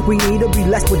motionless. We need to be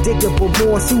less predictable,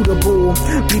 more suitable.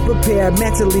 Be prepared,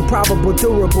 mentally probable,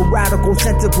 durable, radical,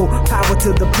 sensible. Power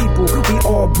to the people. We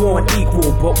all born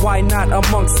equal, but why not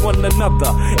amongst one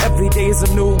another? Every day is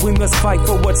anew. We must fight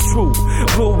for what's true.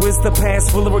 Blue is the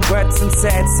past, full of regrets and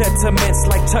sad sentiments.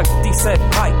 Like Chuck D said,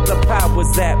 fight the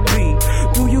powers that be.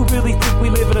 Do you really think we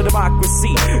live in a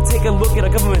democracy? Take a look at a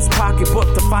government's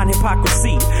pocketbook to find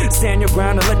hypocrisy. Stand your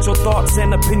ground and let your thoughts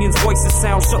and opinions, voices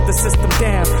sound. Shut the system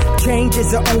down. Change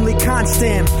is the only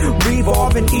constant.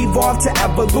 Revolve and evolve to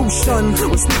evolution.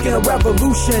 We're speaking of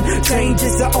revolution. Change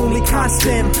is the only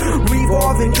constant.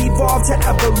 Revolve and evolve to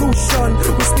evolution.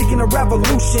 We're speaking of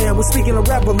revolution. We're speaking of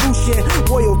revolution.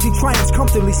 Royalty triumphs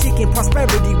comfortably, seeking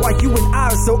prosperity while you and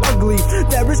I are so ugly.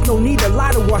 There is no need to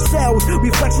lie to ourselves.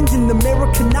 Reflections in the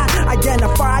mirror cannot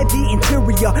identify the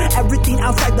interior. Everything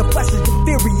outside the flesh is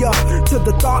inferior to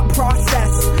the thought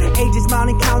process. Age is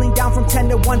mounting, counting down from 10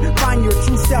 to 1. Find your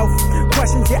true self.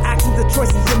 Questions your actions, the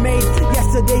choices you made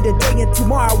yesterday, today, and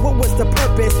tomorrow. What was the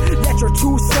purpose? Let your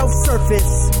true self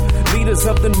surface. Leaders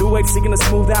of the new wave seeking to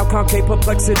smooth out concave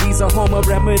perplexities. A home of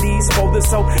remedies for the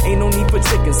soul. Ain't no need for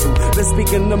chicken soup. Let's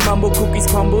begin to mumble. Cookies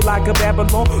crumble like a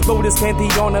Babylon. Lotus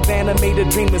pantheon of animated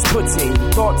dreamers putting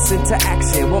thoughts into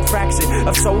action. One fraction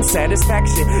of soul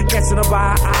satisfaction. Catching a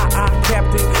by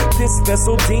captain. This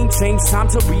vessel deemed change. Time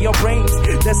to rearrange.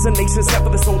 Destination set for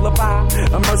the soul of I.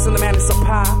 Immersing the madness of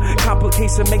pie.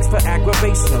 Complication makes for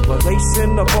aggravation.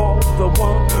 Relation of all the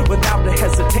one without a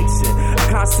hesitation. A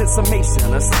constant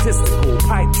summation. A statistical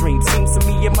pipe dream. Seems to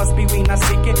me it must be we not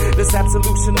seeking this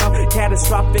absolution of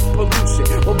catastrophic pollution.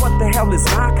 But what the hell is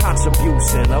my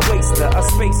contribution? A waster of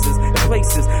spaces and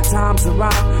places. Times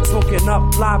around. Smoking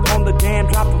up live on the damn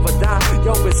drop of a dime.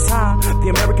 Yo, it's time. The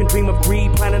American dream of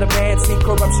greed. Planet of bad seed.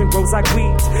 Corruption grows like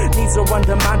weeds. Needs are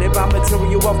undermined by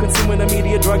material wealth. Consuming the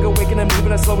media drug. Awakening and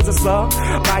moving as slow as a slug.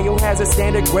 Biohazard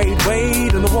standard grade.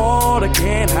 Wade in the water.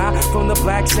 Can't hide from the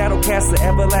black shadow. Cast the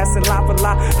everlasting lie for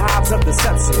lie. Hives of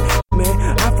deception.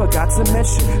 Man, I forgot to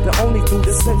mention that only through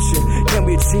dissension can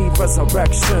we achieve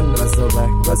resurrection.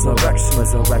 Resurrection.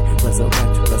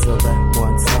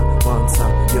 One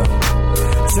time, yeah.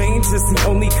 Change is the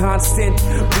only constant.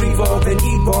 Revolve and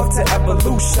evolve to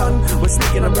evolution. We're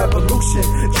speaking of revolution.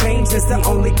 Change is the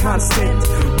only constant.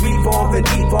 Revolve and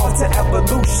evolve to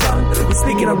evolution. We're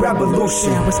speaking of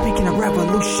revolution. We're speaking of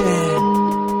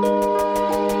revolution.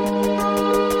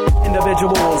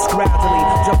 Individuals gradually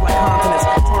jump like continents,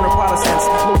 turn to Protestants,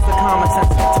 lose the common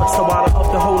sense, touch the water of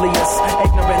the holiest.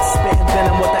 Ignorance, spitting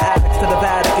venom with the addicts to the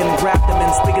Vatican, grab them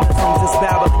and speaking in tongues is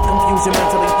babbling. Confusion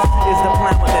mentally is the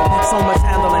plan within. So much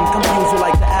handling, confuse you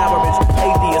like the average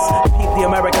atheist. Keep the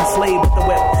American slave with the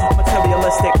whip.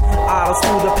 Materialistic, idols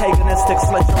through the paganistic,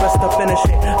 slit your wrist to finish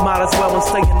it. Might as well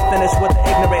stay and finish with the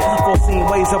ignorant, foreseen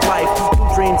ways of life.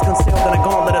 Through dreams concealed in a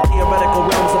gauntlet of theoretical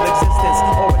realms of existence.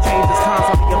 Or it changes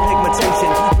constantly in pigmentation,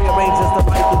 rearranges the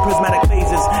light through prismatic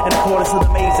phases. In accordance to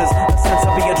the mazes, a sense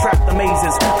of being trapped the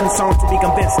mazes. Concerned to be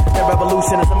convinced that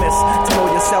revolution is a miss. To know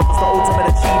yourself is the ultimate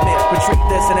achievement. Retreat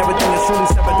this and everything is truly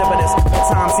serendipitous. But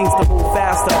time seems to move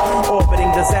faster,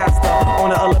 orbiting disaster on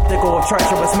an elliptical of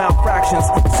treacherous malfractions.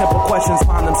 Simple questions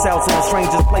find themselves in the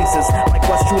strangest places, like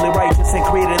what's truly righteous and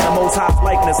created in the Most High's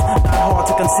likeness. Not hard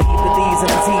to conceive that these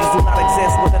entities do not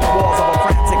exist within the walls of a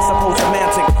frantic, supposed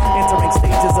romantic, entering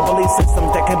stages of belief systems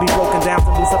that can be broken down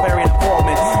to Luciferian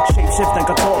informant, shape-shift and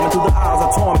contortment through the eyes of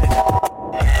torment.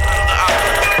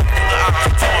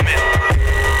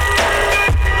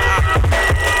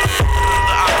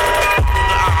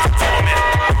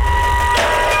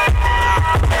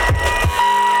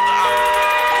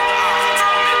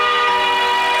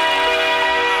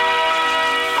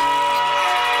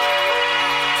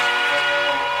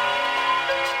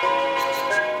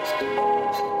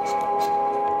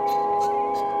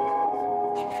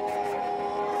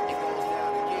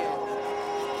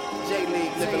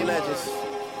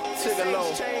 Tigolo,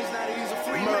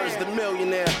 Merge the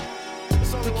Millionaire.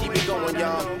 We keep it going,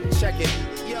 y'all. Check it.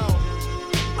 Yo,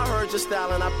 I heard your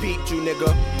style and I peeped you,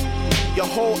 nigga. Your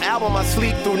whole album I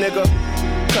sleep through, nigga.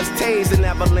 Cause Tay's an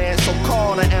avalanche, so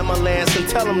call an ambulance and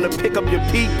tell them to pick up your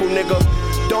people, nigga.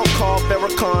 Don't call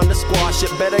Farrakhan to squash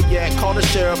it. Better yet, call the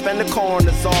sheriff and the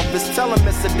coroner's office. Tell him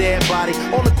it's a dead body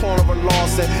on the corner of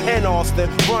Lawson and Austin.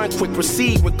 Run quick,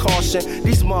 proceed with caution.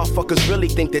 These motherfuckers really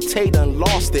think that Tay done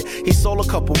lost it. He sold a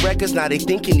couple records, now they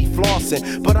thinking he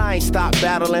flossing. But I ain't stopped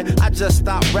battling, I just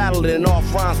stopped rattling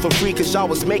off rhymes for free cause y'all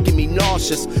was making me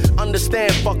nauseous.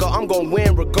 Understand, fucker, I'm gon'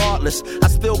 win regardless. I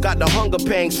still got the hunger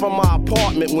pangs from my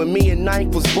apartment when me and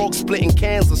Ninth was broke splitting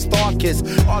cans of Star Kids.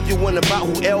 Arguing about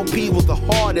who LP was the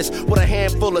hardest with a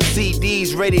handful of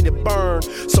CDs ready to burn.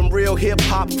 Some real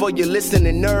hip-hop for your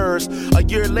listening nerds. A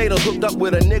year later, hooked up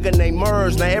with a nigga named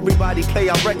Merge. Now everybody play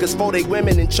our records for they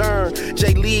women in churn.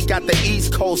 J. Lee got the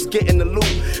East Coast getting the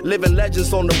loot. Living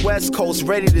legends on the West Coast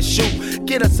ready to shoot.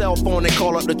 Get a cell phone and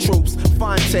call up the troops.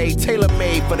 Fonte,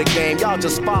 tailor-made for the game. Y'all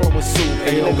just following suit.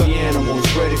 Hey, yo, we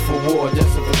animals ready for war,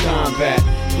 destined for combat.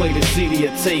 Play the CD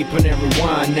or tape and then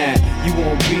rewind that. You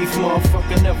want beef,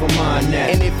 motherfucker, never mind that.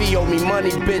 And if he owe me money,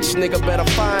 bitch, nigga better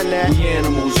find that. We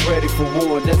animals ready for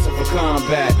war, destined for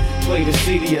combat. Play the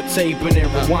CD or tape and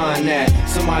then rewind that.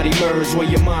 Somebody merge where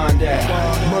your mind at.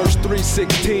 Merge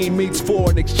 316 meets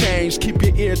foreign exchange. Keep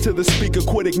your ear to the speaker,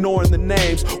 quit ignoring the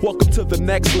names. Welcome to the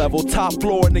next level, top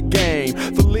floor in the game.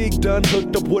 The league done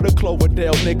hooked up with a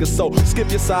Cloverdale nigga, so skip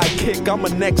your sidekick, I'm a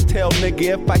next tail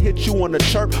nigga. If I hit you on the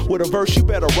chirp with a verse, you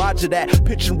better roger that.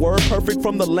 Pitching word perfect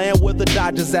from the land where the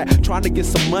Dodgers at. Trying to get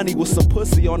some money with some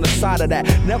pussy on the side of that.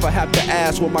 Never have to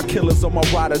ask where my killers or my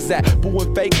riders at. But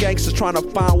when fake gangsters trying to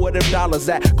find where them dollars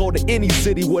at, go to any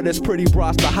city where there's pretty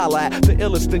bras to holla at. The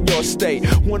illest in your state.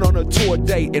 Went on a tour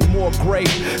date and more great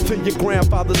than your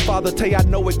grandfather's father. Tay, I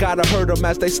know it gotta hurt them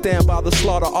as they stand by the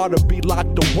slaughter. Ought to be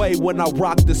locked away when I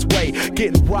rock this way.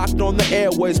 Getting rocked on the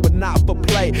airways, but not for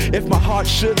play. If my heart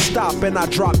should stop and I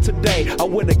drop today, I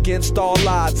went against all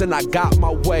odds and I got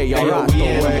my way. Hey, yo, we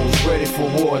animals ready for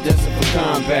war, destined for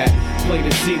combat. Play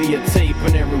the CD or tape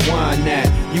and then rewind that.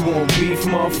 You want beef,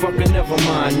 motherfucker, never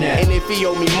mind that. And if he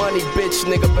owe me money, bitch,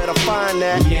 nigga better find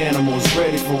that. We animals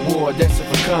ready for war, destined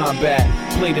for combat.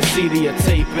 Play the CD or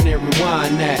tape and then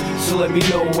rewind that. So let me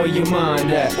know where your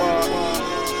mind at.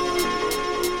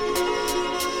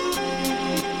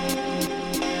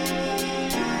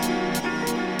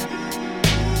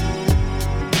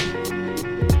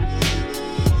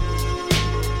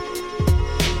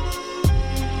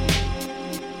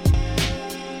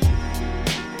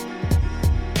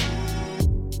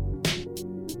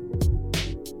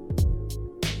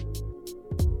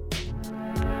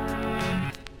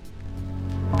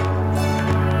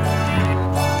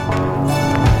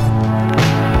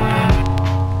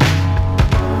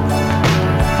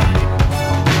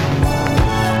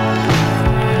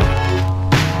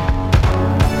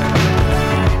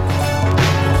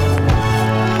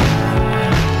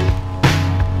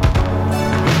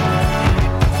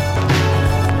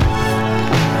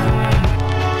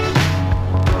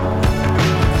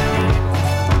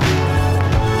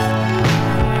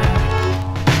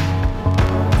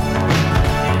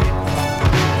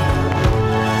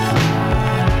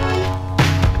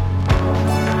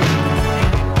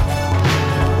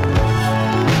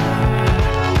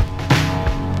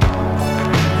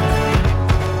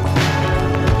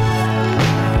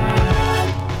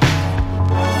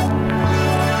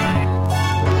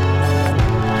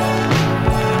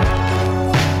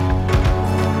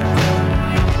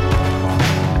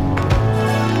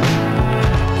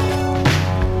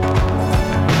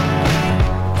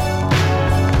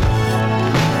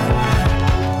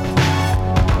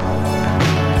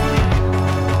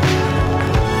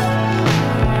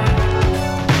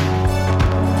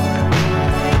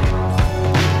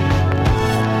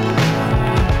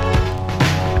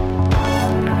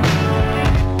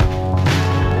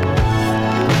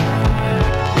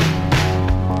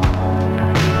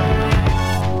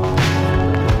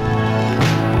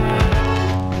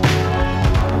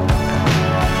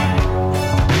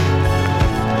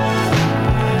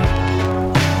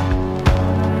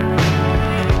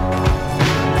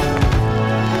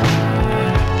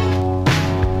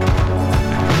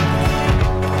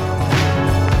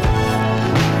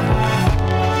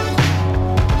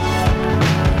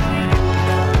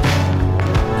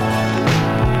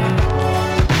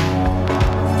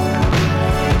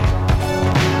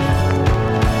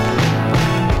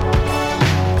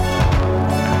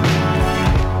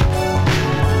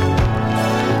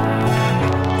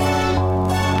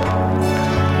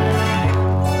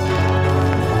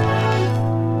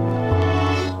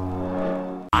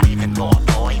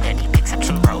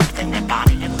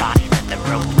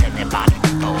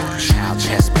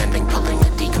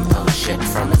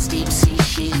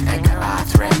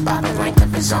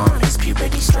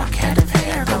 head of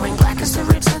hair, glowing black as the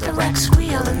ribs of the wreck.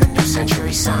 Squeal in the new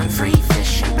century sun. Free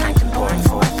fish and plankton pouring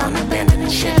forth on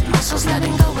abandoned ship. Muscles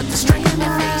letting go with the strength in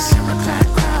their face. Silver-clad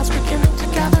crowds beginning to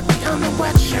gather beyond the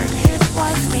wet shirt. Hid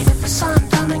wife meeted the sun,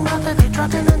 dummy mother. They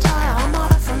drugged an entire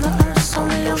armada from the earth's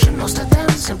only ocean. Most of them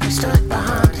simply stood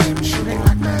behind him, shooting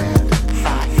like mad.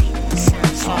 5 feet in the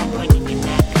sand, fall bringing your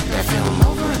neck. Their film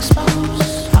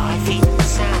overexposed. 5 feet in the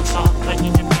sand, fall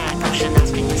bringing your neck. Ocean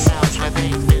asking yourselves where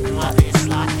they've been, what it's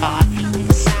like. 5 feet in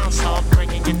the sand, fall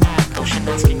bringing your neck. Ocean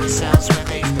asking yourselves where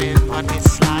they've been, what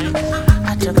it's like.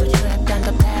 I took a trip down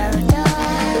to paradise.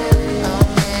 Oh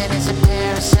man, it's a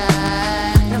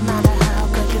parasite. No matter how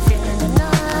good you're feeling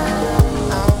tonight.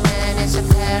 Oh man, it's a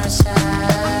parasite. I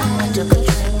took a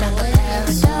trip down to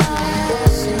paradise.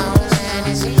 Oh man,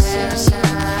 it's a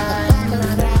parasite. No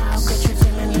matter how good you're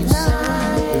feeling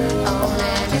tonight. Oh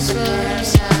man, it's a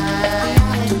parasite.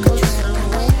 I took a trip down to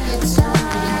paradise. Oh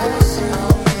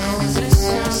man, it's a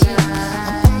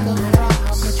parasite. No matter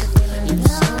how good you're feeling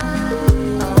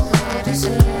tonight. Oh man, it's a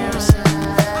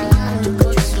parasite. I took a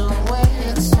trip down to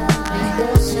paradise.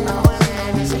 Oh man,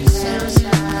 it's a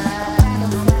parasite. No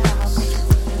matter how good you're feeling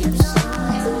tonight.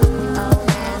 Oh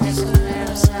man, it's a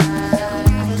parasite. I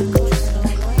took a trip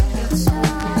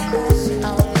down to paradise.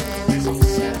 Oh man,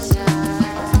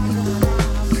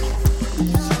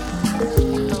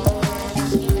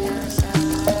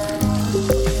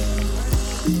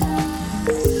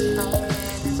 a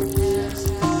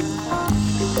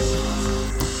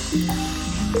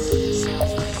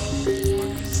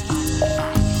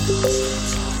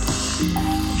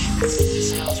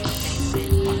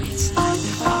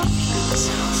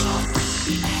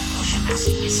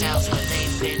yourselves where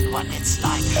they've been, what it's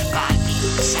like. 5 feet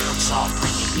in the sound soft,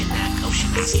 bringing your neck. Ocean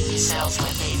asking yourselves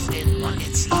where they've been, what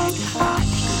it's like. 5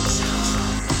 feet in the sound soft,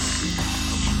 bringing your neck.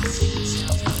 Ocean asking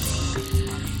yourselves where they've been,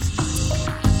 what it's like.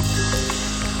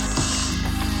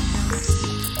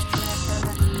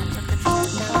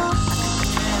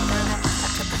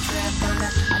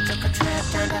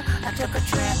 I took a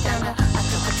trip down the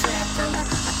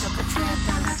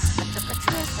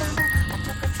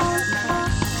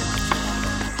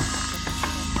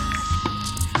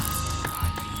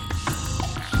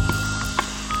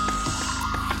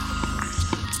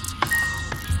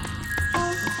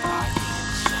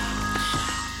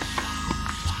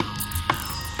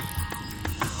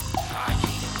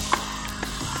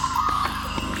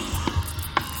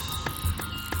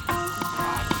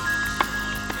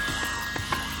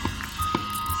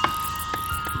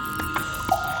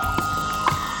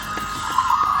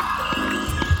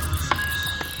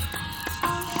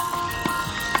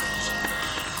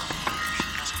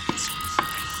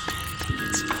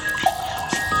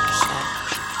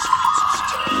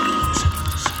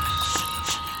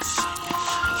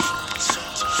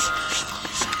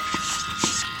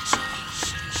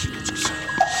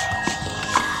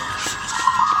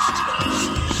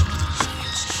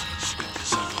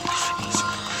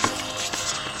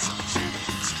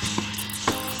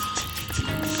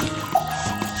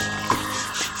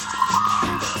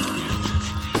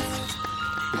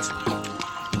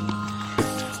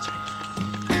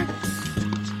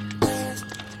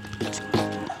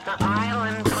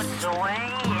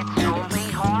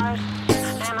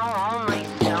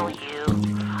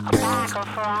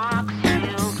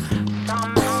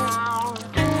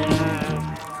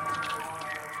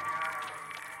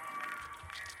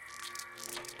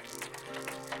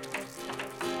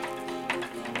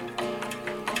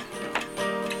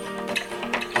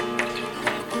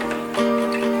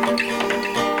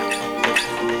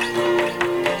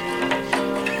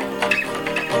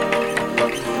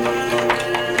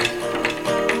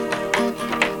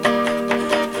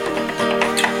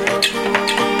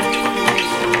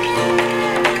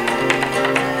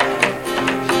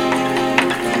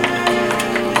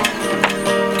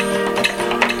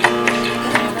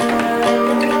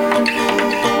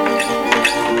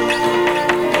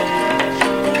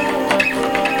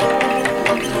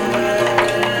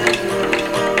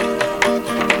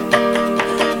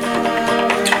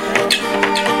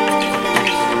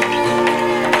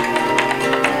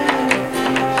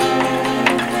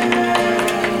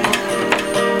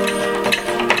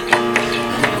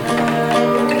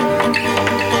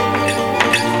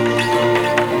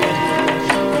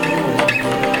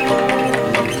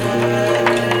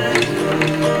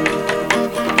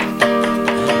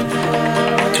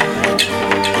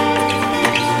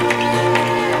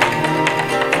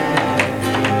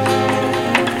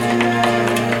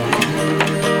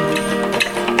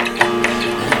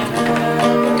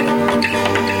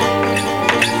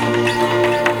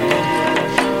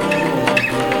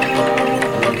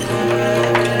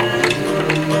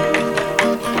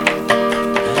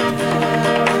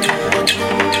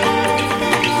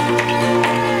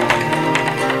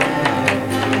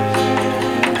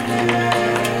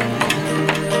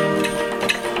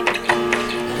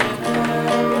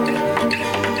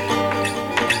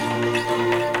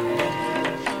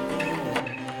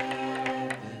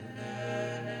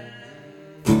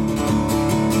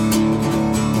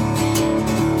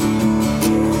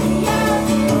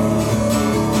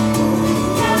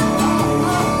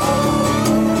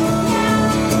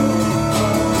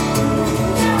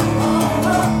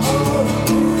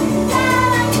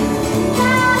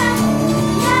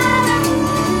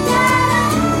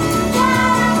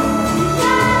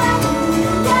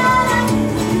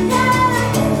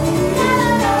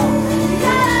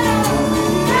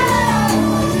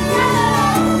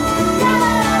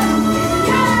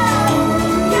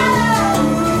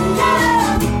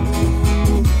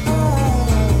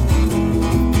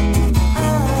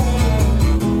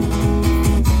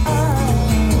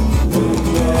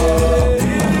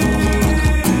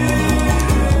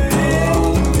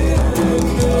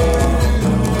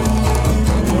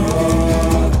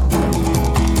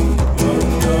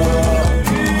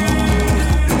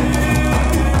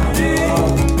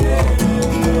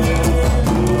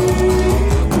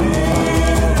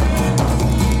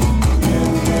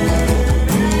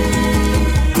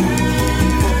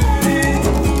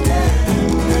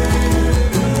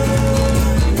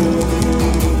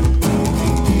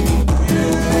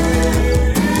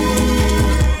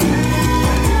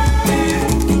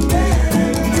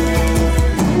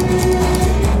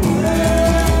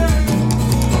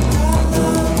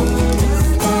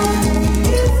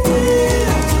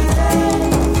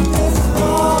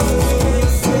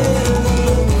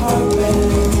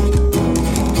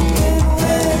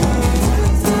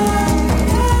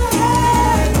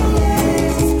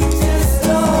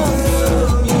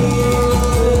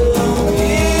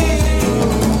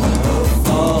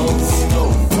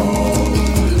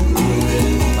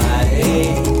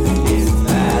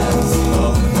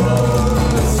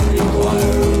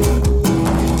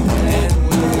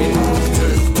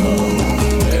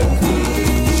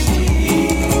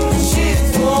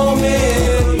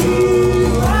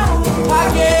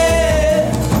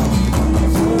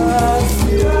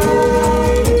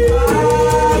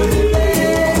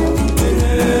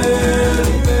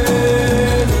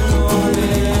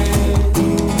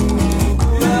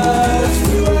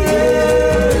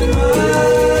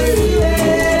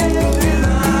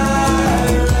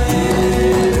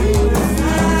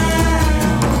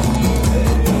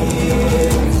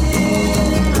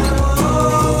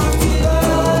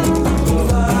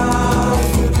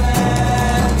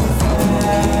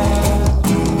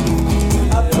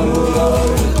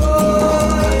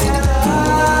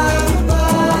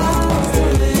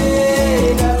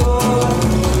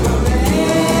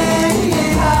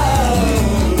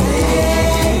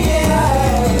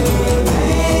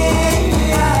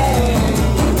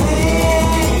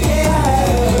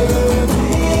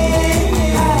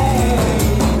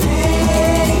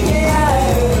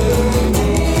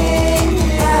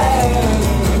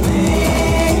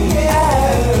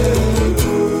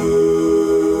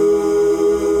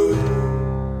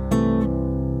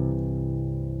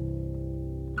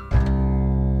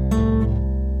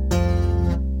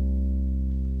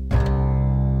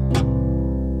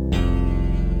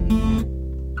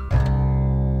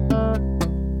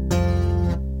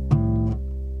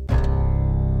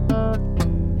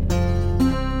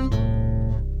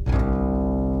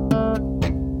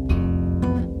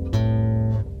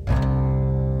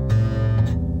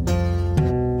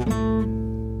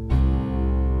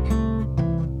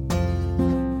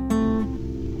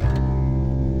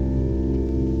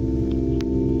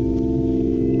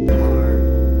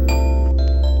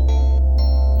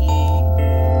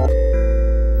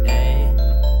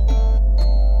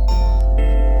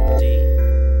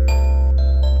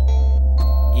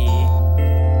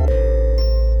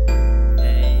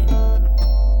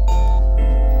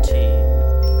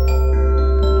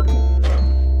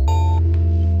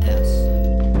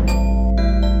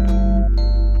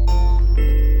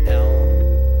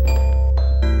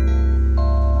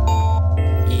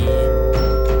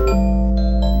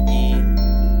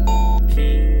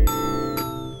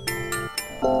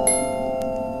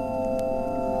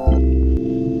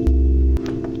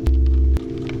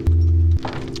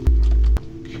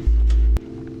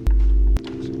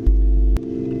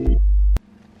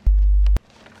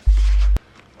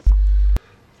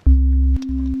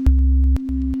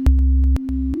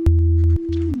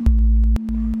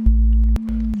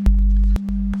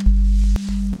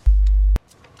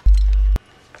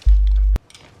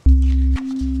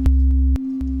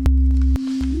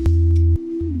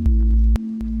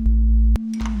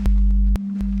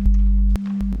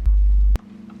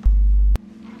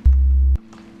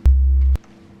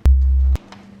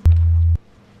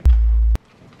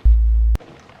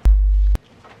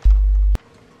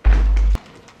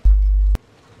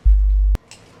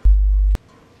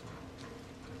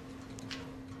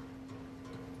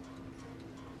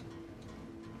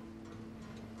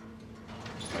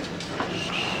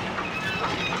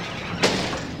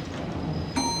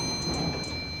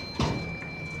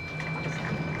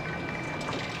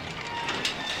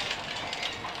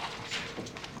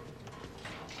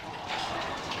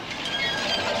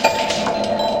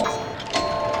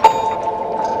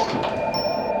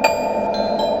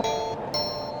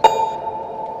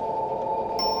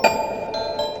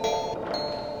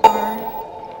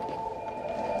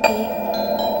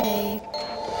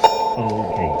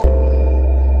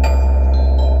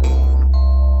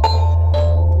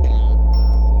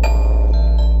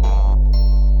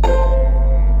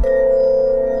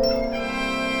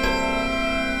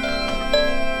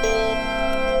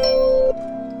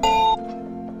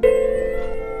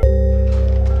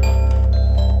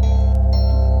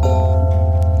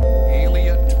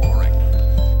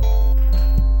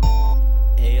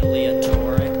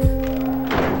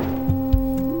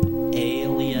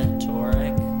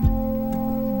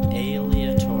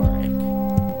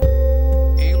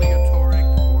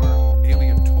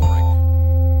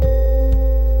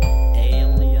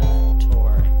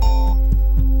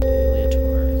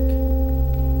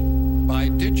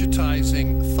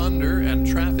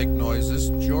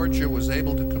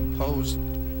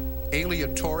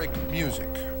aleatoric music.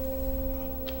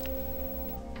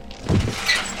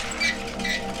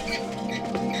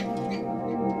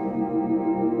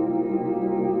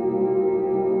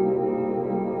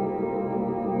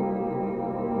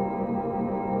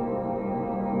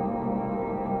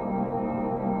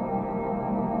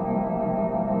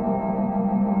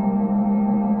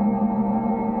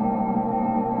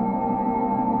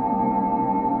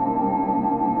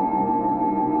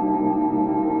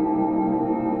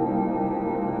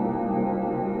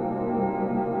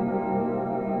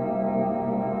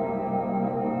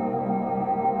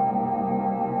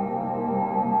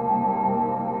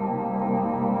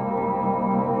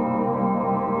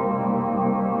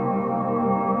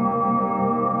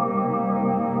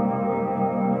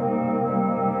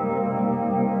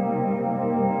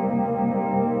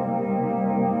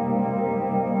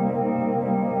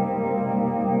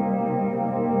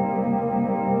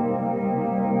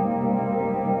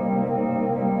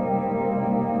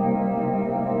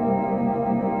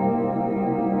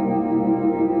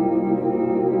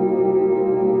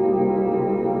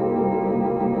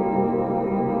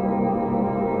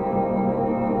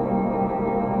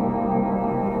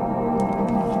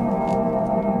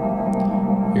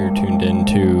 You're tuned in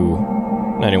to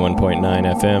 91.9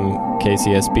 FM,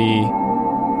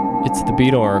 KCSB. It's the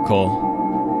Beat Oracle.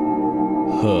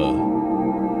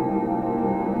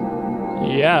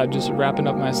 Yeah, just wrapping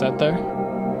up my set there.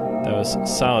 That was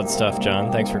solid stuff,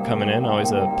 John. Thanks for coming in.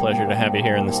 Always a pleasure to have you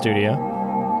here in the studio.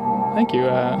 Thank you.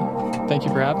 Thank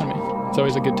you for having me. It's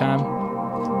always a good time.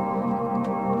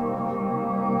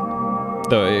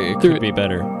 Though it could be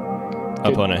better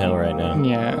up on a hill right now.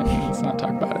 Yeah, let's not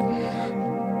talk about it.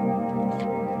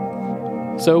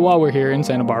 So while we're here in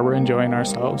Santa Barbara enjoying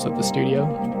ourselves at the studio,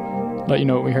 let you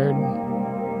know what we heard.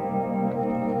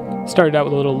 Started out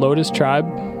with a little Lotus Tribe.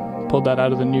 Pulled that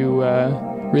out of the new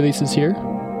releases here.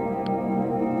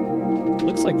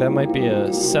 Looks like that might be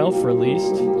a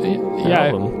self-released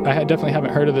album. I definitely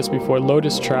haven't heard of this before.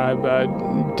 Lotus Tribe.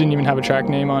 Didn't even have a track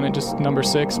name on it, just number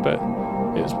 6, but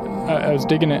it was, I was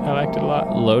digging it. I liked it a lot.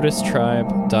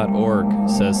 LotusTribe.org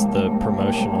says the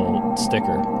promotional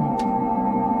sticker.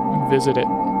 Visit it.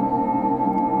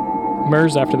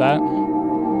 MERS after that.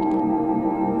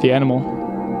 The Animal.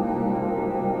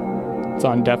 It's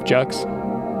on Def Jux.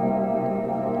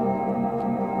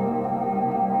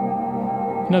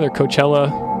 Another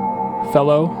Coachella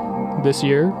fellow this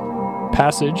year,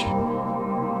 Passage.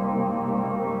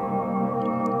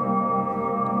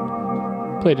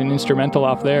 Played an instrumental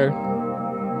off there,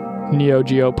 Neo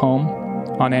Geo Poem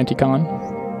on Anticon.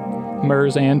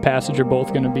 MERS and Passage are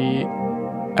both going to be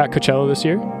at Coachella this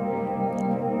year.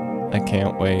 I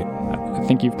can't wait. I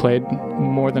think you've played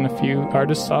more than a few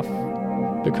artists off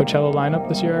the Coachella lineup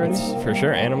this year already. It's for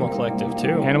sure. Animal Collective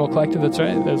too. Animal Collective, that's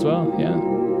right, as well, yeah.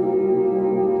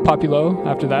 Populo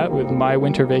after that with My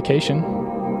Winter Vacation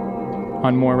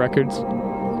on More Records.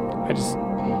 I just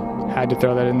had to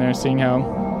throw that in there, seeing how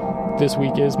this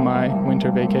week is my winter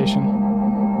vacation.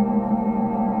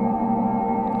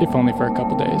 If only for a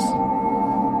couple days.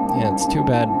 Yeah, it's too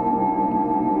bad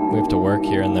we have to work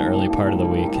here in the early part of the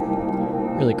week. It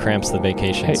really cramps the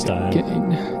vacation style.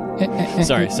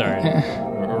 Sorry.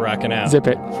 We're rocking out. Zip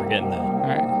it. Forgetting that. All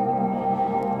right.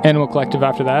 Animal Collective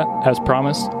after that, as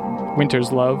promised.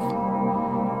 Winter's Love.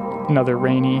 Another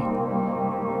Bowie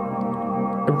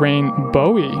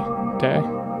day,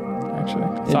 actually.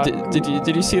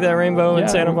 Did you see that rainbow in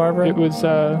Santa Barbara? It was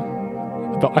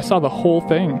I saw the whole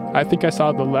thing. I think I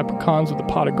saw the leprechauns with the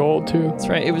pot of gold too. That's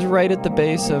right. It was right at the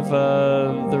base of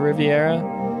the Riviera.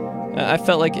 I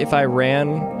felt like if I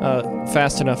ran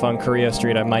fast enough on Correa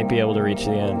Street, I might be able to reach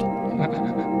the end.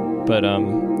 But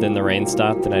then the rain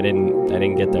stopped, and I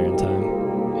didn't get there in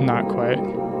time. Not quite.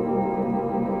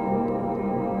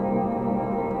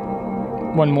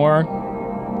 One more.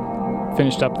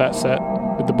 Finished up that set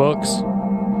with the books.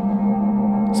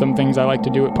 Some things I like to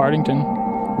do at Partington: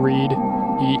 read,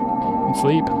 eat, and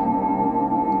sleep.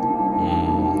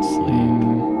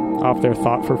 Sleep. Off their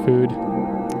thought for food.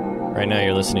 Right now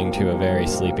you're listening to a very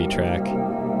sleepy track.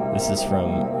 This is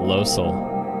from Losel.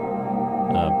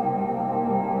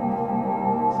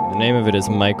 The name of it is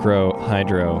Micro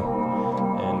Hydro.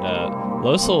 And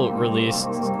Losel released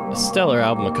a stellar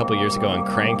album a couple years ago on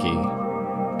Cranky.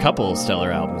 Couple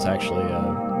stellar albums, actually.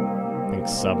 I think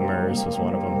Submers was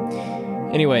one of them.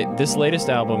 Anyway, this latest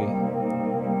album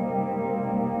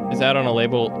is out on a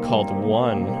label called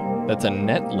One. That's a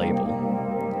net label.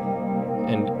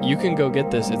 And you can go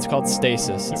get this. It's called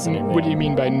Stasis. It's the name of the What do you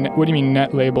mean by what do you mean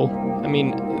net label? I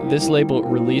mean, this label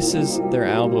releases their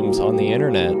albums on the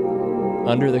internet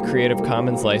under the Creative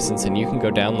Commons license, and you can go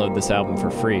download this album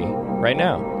for free right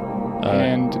now.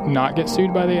 And not get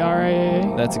sued by the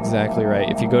RIAA? That's exactly right.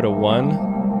 If you go to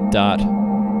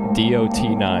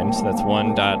 1.dot9, so that's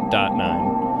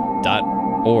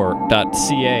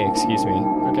 1.9.ca, excuse me.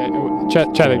 Okay,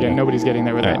 chat again. Nobody's getting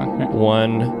there with that one.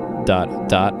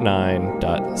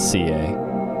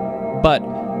 1.9.ca. But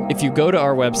if you go to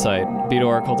our website,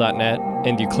 beatoracle.net,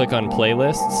 and you click on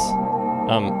playlists,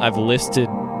 I've listed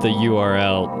the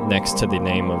URL next to the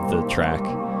name of the track.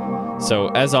 So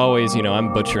as always,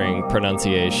 I'm butchering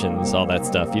pronunciations, all that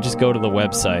stuff. You just go to the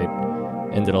website,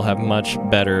 and it'll have much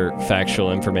better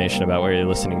factual information about what you're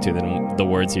listening to than the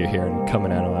words you're hearing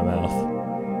coming out of my mouth.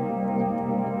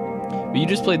 But you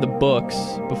just played the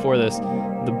books before this.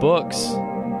 The books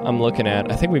I'm looking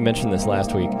at, I think we mentioned this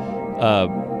last week,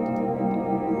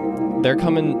 they're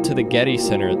coming to the Getty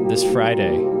Center this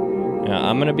Friday. Now,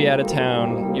 I'm going to be out of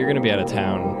town. You're going to be out of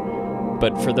town.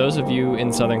 But for those of you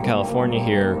in Southern California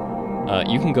here,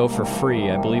 you can go for free.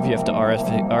 I believe you have to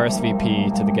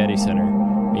RSVP to the Getty Center.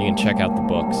 You can check out the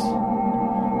books.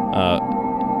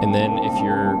 And then if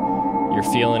you're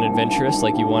feeling adventurous,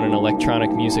 like you want an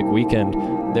electronic music weekend,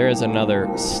 there is another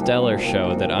stellar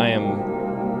show that I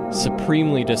am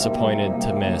supremely disappointed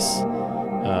to miss.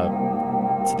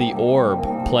 It's the Orb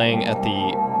playing at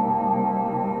the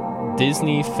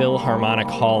Disney Philharmonic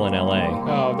Hall in LA.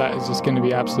 Oh, that is just going to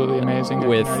be absolutely amazing.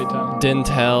 With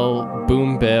Dintel,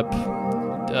 Boom Bip,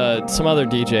 some other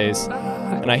DJs.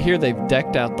 And I hear they've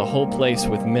decked out the whole place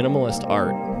with minimalist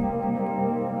art.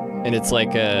 And it's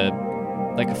like a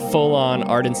full-on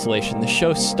art installation. The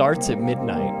show starts at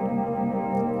midnight.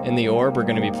 And the Orb are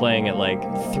going to be playing at like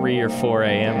 3 or 4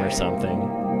 a.m. or something.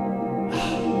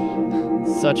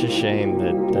 Such a shame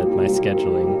that my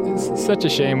scheduling... It's such a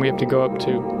shame we have to go up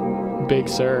to Big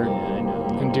Sur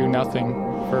and do nothing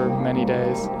for many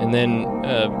days. And then,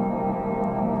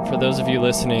 for those of you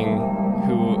listening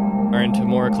who are into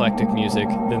more eclectic music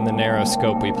than the narrow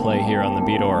scope we play here on the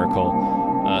Beat Oracle,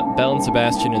 Belle and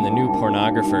Sebastian and the New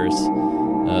Pornographers,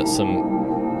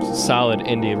 some solid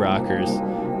indie rockers,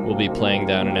 will be playing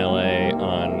down in LA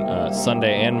on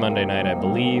Sunday and Monday night, I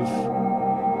believe.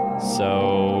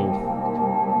 So,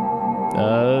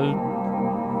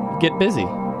 get busy.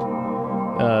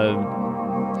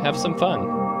 Have some fun.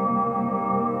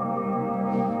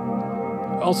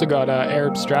 Also got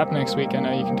Arab Strap next week. I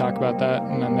know you can talk about that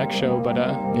in the next show, but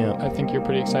yeah. I think you're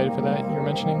pretty excited for that. You're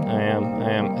mentioning. I am.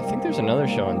 I think there's another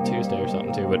show on Tuesday or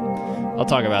something too, but I'll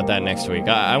talk about that next week.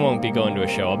 I won't be going to a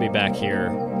show. I'll be back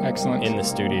here. Excellent. In the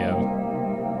studio.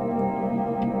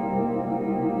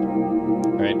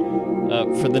 All right.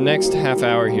 For the next half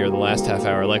hour here, the last half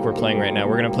hour, like we're playing right now,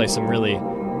 we're going to play some really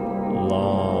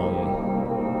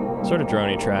long, sort of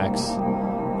droney tracks.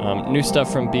 New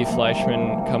stuff from B.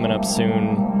 Fleischman coming up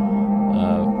soon.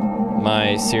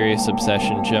 My Serious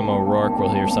Obsession, Jim O'Rourke,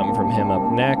 we'll hear something from him up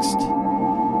next.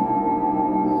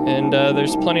 And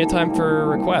there's plenty of time for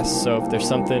requests, so if there's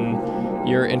something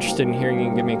you're interested in hearing, you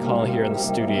can give me a call here in the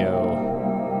studio.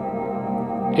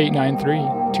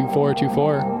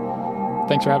 893-2424.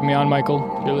 Thanks for having me on, Michael.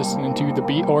 You're listening to The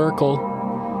Beat Oracle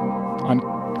on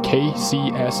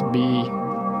KCSB.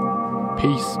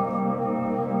 Peace.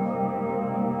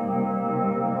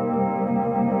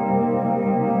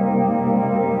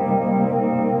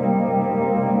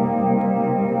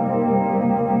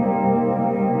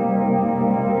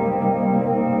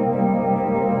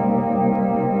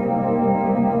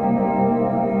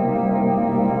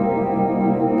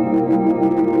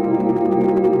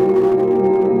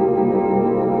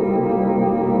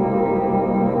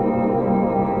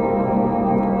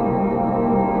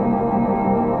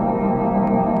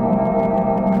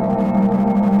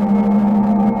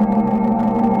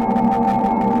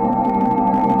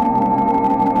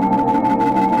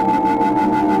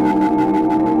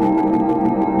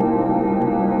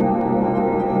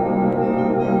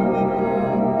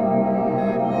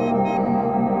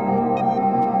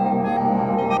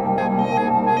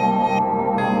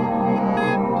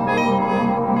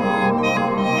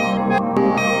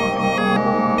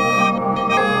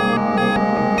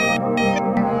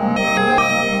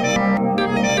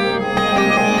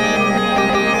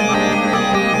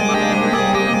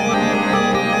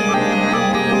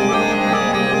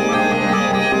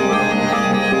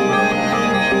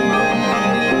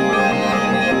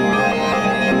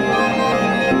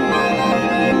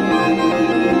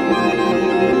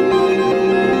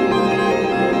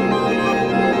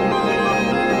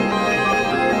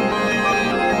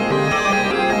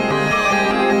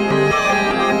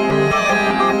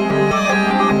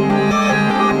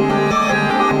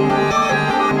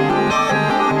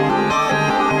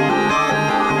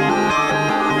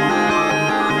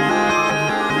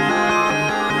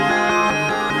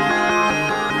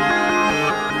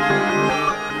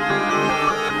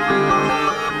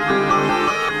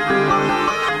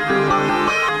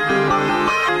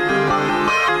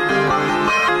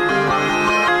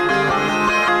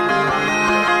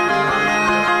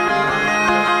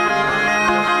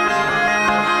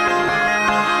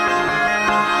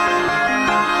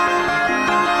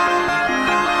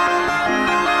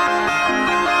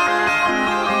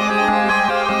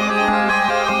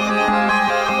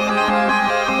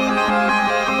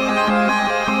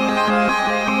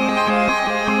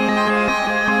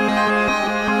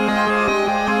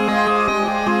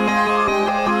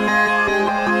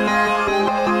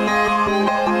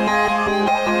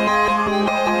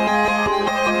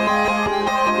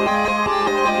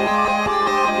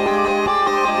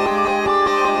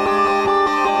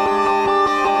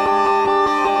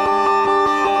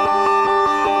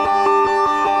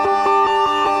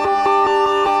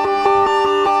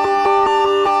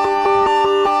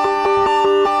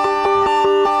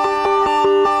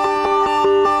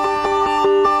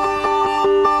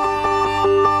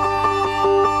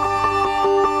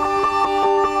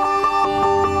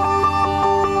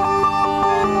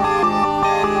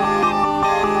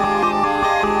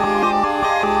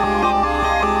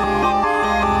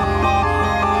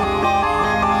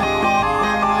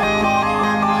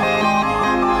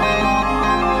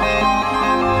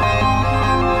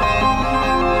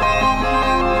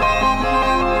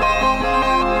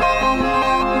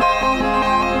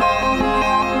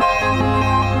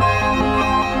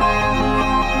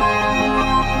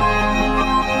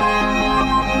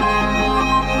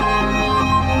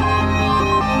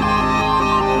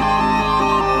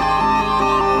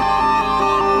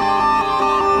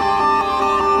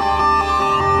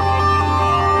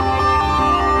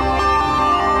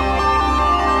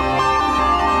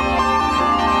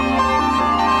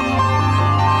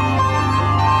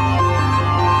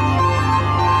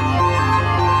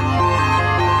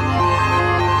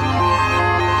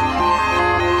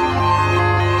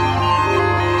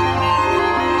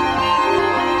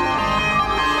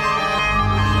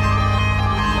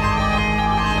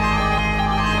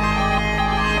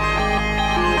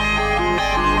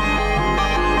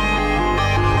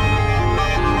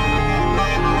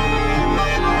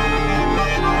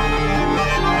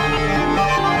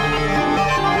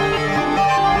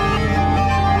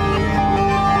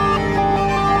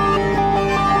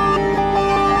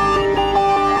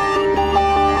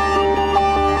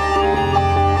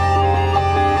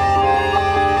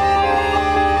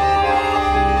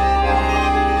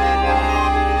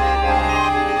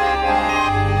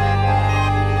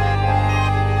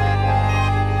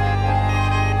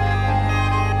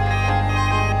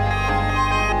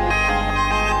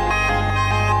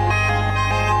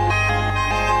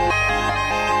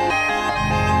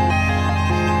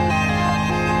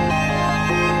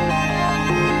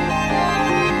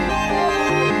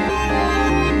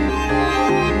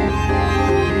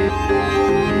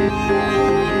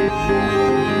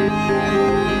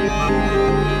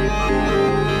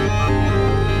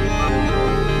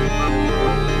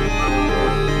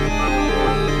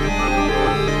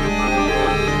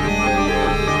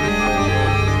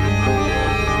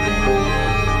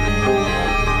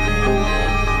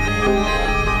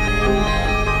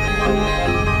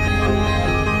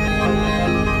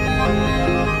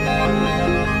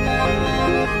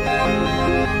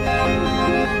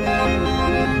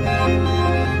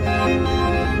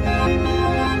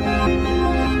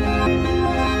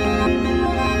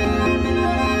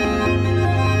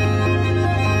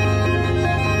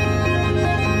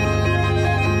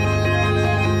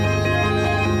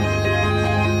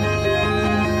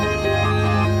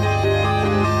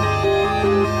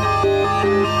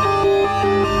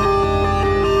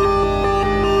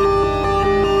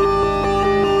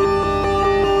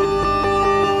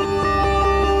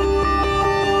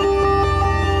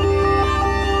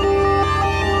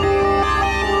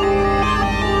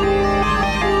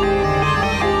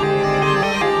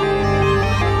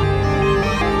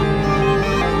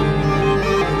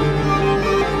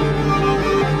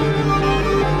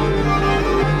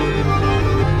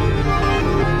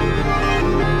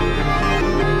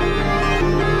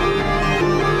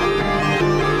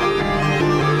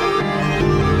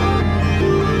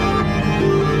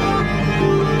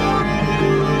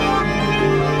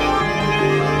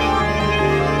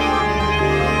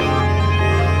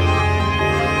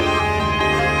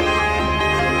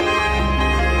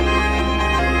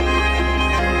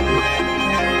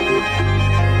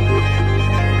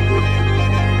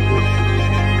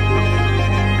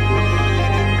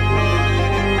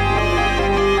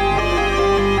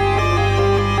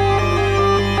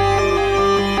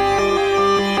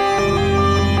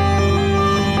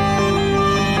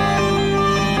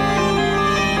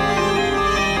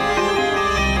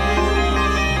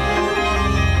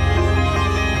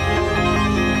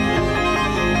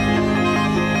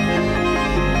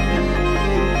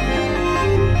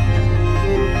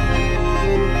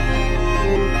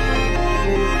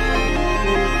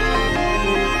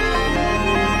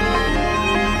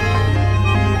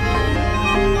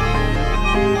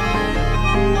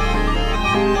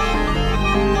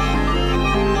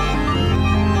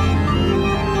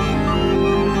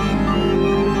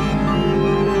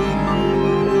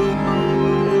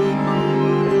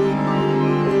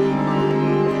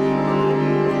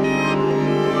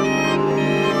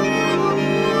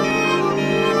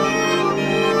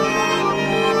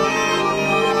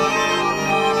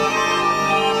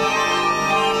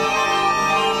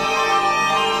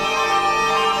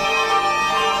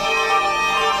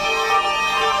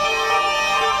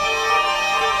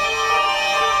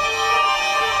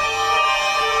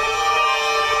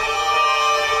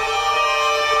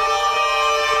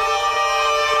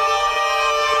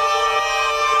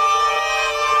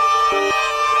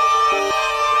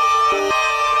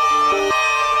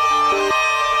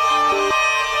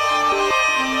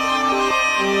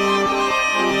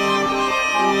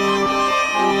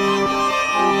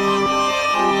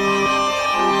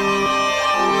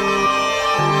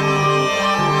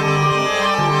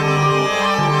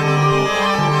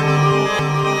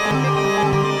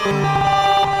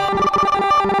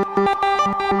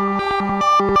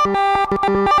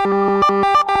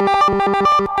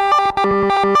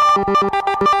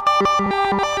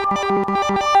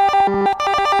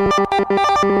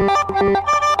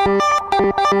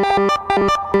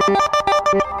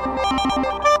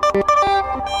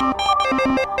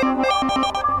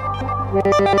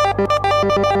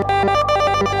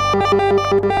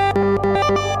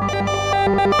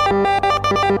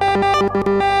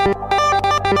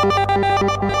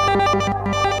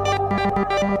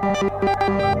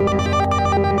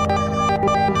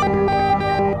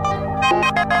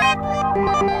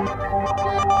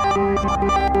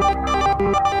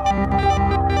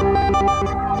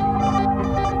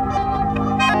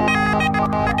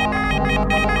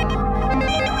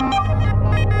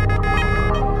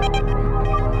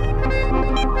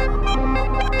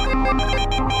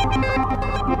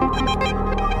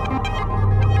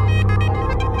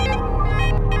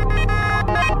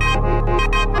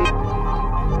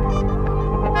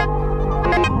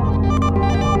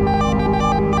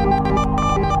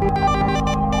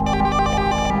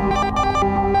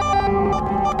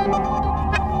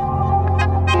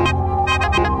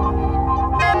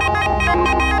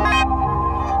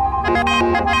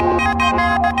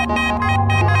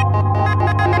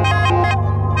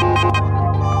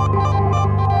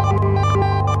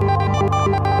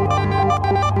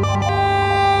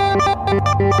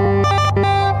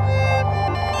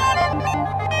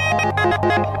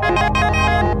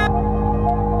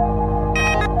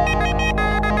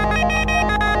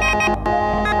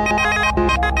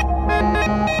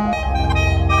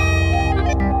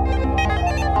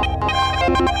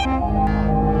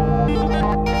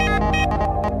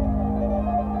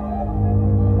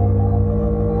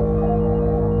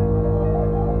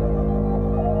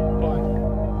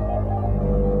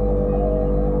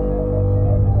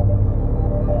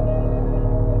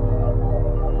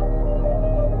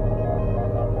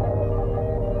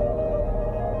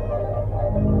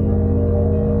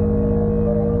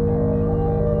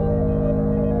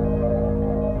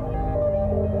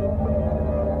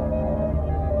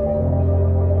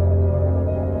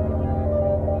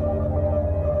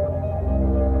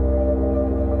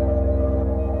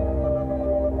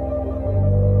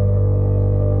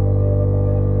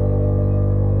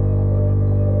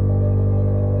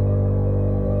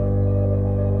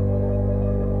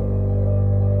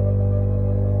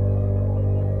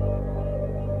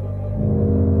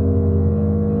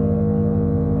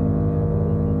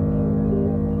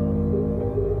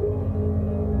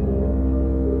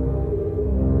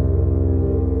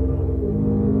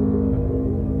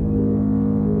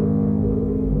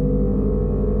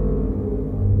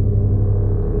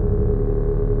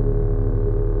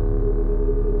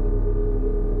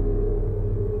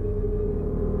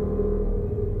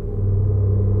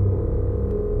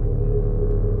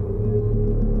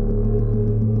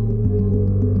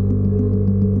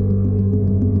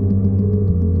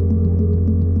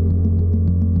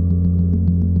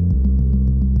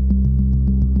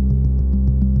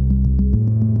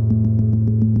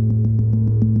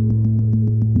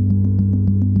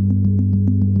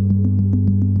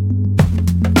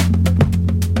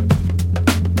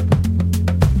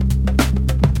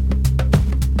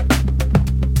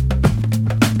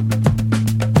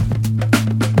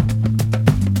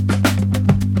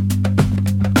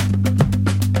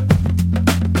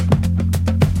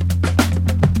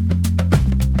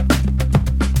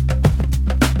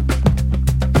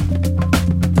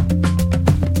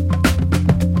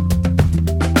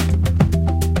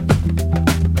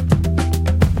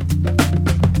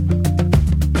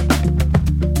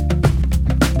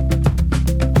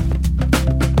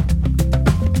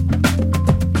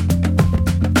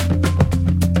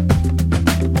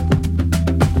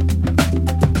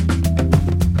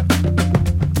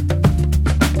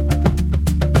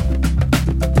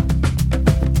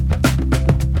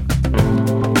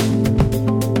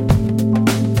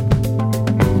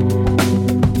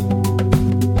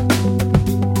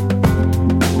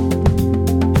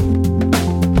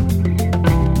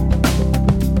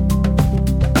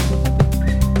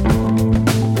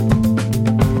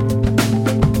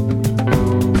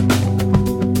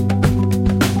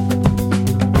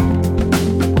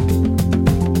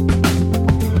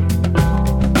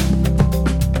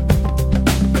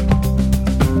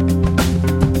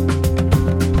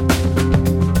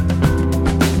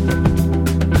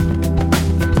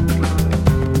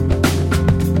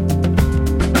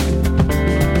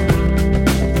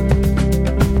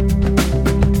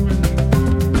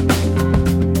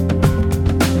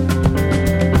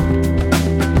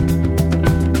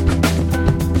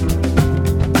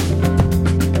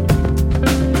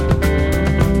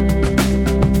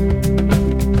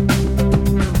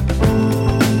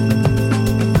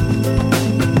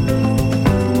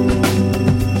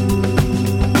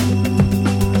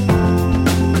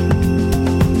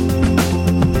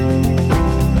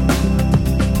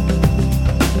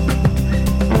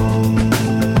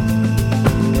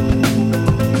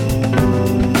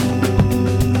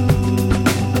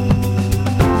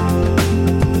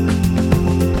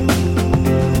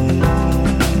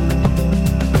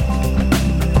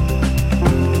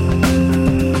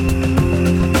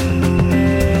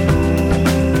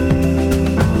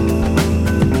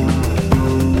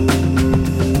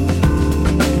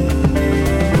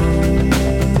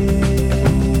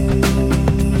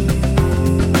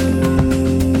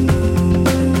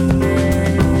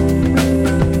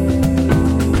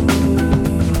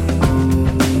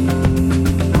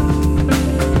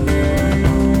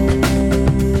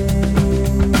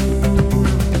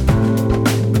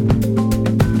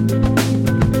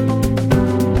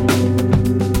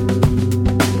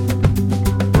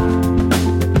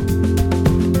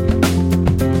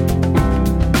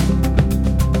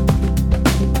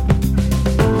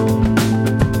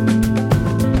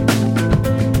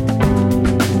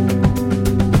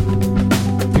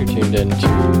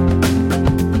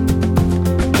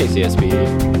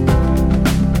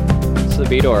 the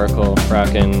Beat Oracle,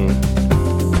 rocking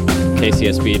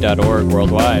kcsb.org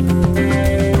worldwide.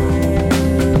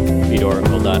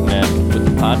 BeatOracle.net with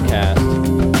the podcast.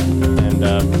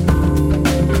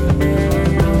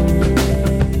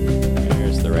 And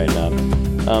here's the write-up.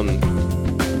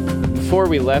 Before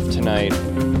we left tonight,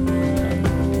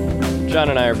 John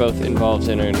and I are both involved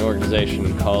in an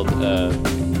organization called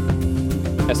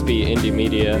SB Indie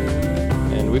Media,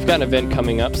 and we've got an event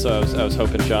coming up, so I was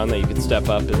hoping, John, that you could step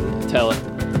up and tell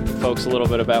folks a little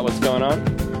bit about what's going on.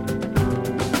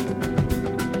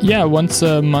 Yeah, once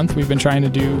a month we've been trying to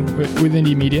do with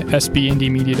Indie Media,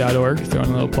 sbindiemedia.org, throwing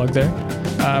a little plug there.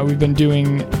 We've been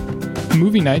doing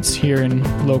movie nights here in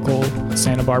local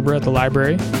Santa Barbara at the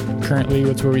library. Currently,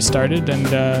 that's where we started, and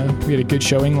we had a good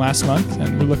showing last month,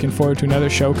 and we're looking forward to another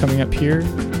show coming up here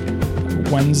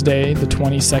Wednesday, the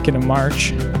 22nd of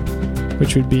March,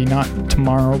 which would be not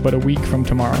tomorrow, but a week from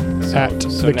tomorrow, at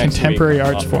the Contemporary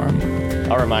Arts Forum.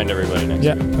 I'll remind everybody next week.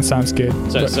 Yeah, that sounds good.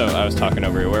 So I was talking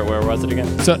over you. Where was it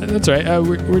again? So that's right.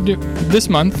 This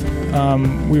month,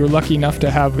 we were lucky enough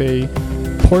to have a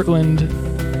Portland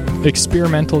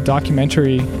experimental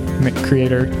documentary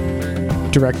creator,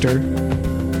 director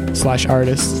 /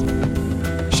 artist.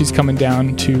 She's coming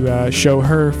down to show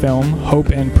her film Hope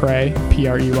and Prey,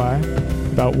 Prey,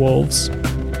 about wolves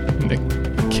and the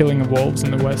killing of wolves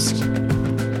in the West,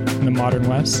 in the modern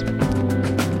West.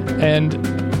 And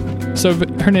so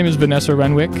her name is Vanessa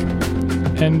Renwick,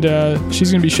 and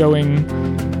she's going to be showing,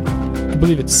 I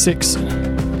believe it's 6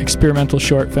 experimental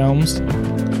short films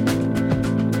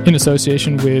in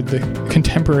association with the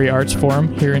Contemporary Arts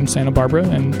Forum here in Santa Barbara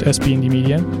and SB Indie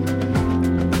Media.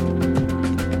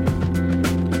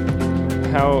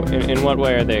 How, in what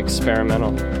way are they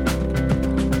experimental?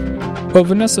 Well,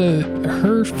 Vanessa,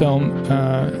 her film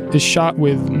is shot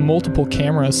with multiple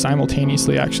cameras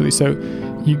simultaneously, actually, so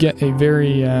you get a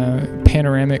very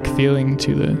panoramic feeling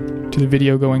to the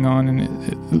video going on, and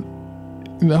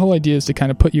the whole idea is to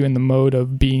kind of put you in the mode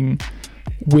of being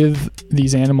with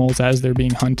these animals as they're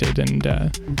being hunted, and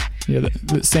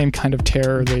the same kind of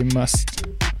terror they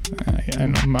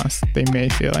may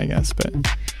feel, I guess, but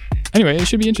anyway, it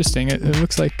should be interesting. It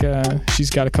looks like she's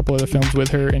got a couple other films with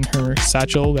her in her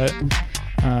satchel that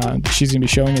she's going to be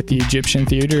showing at the Egyptian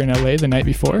Theater in LA the night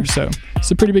before. So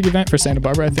it's a pretty big event for Santa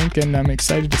Barbara, I think, and I'm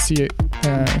excited to see it,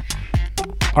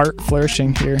 art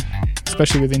flourishing here,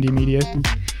 especially with indie media.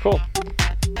 Cool.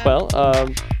 Well,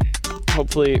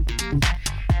 hopefully,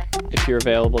 if you're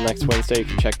available next Wednesday, you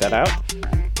can check that out.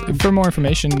 For more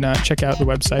information, check out the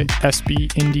website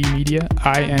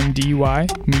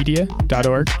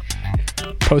sbindiemedia.org.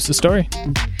 Post a story.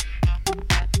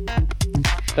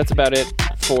 That's about it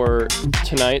for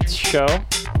tonight's show.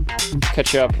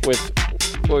 Catch you up with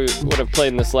what I've played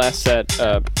in this last set.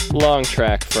 Long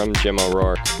track from Jim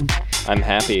O'Rourke. I'm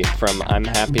Happy from I'm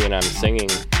Happy and I'm Singing.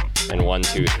 And 1,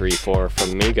 2, 3, 4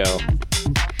 from Migo.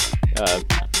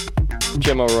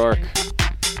 Jim O'Rourke,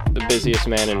 the busiest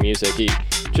man in music. He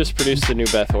just produced the new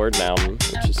Beth Orton album,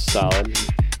 which is solid.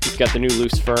 He's got the new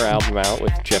Loose Fur album out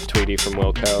with Jeff Tweedy from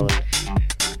Wilco. And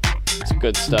it's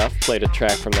good stuff. Played a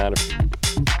track from that,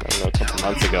 a couple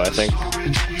months ago, I think.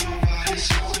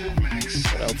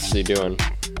 What else is he doing?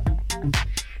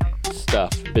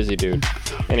 Stuff. Busy dude.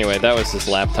 Anyway, that was his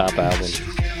laptop album.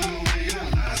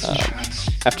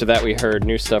 After that, we heard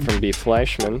new stuff from B.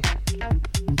 Fleischman.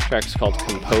 The track is called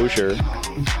Composure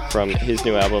from his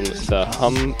new album, The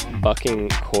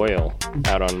Humbucking Coil,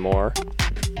 out on More.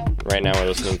 Right now, we're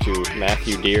listening to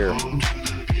Matthew Deere.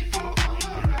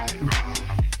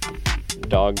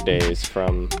 Dog Days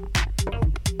from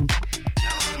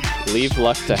Leave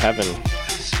Luck to Heaven.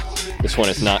 This one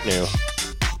is not new.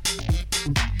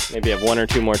 Maybe have 1 or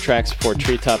 2 more tracks before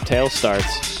Treetop Tale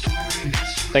starts.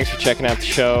 Thanks for checking out the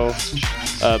show.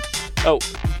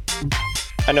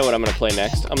 I know what I'm going to play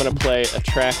next. I'm going to play a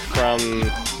track from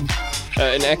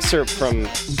an excerpt from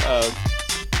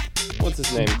what's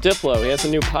his name? Diplo. He has a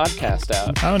new podcast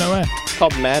out. Oh, no way. It's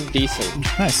called Mad Decent.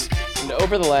 Nice. And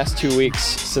over the last 2 weeks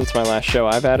since my last show,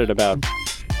 I've added about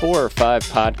 4 or 5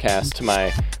 podcasts to my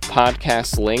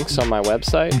podcast links on my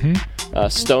website. Mm-hmm.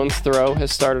 Stone's Throw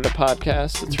has started a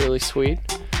podcast. It's really sweet.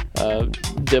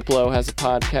 Diplo has a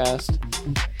podcast.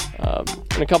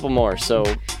 And a couple more, so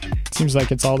seems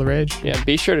like it's all the rage. Yeah,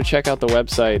 be sure to check out the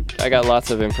website. I got lots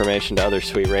of information to other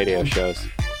sweet radio shows.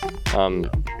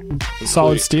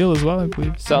 Solid Steel as well, I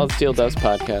believe. Solid Steel does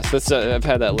podcast. That's I've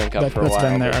had that link up for a while. That's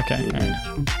been there, okay.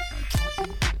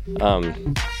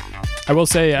 Mm-hmm. I will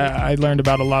say I learned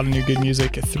about a lot of new good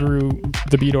music through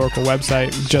the Beat Oracle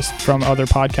website, just from other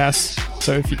podcasts.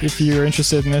 So if you're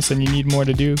interested in this and you need more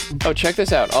to do. Oh, check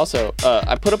this out. Also,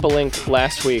 I put up a link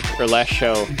last show.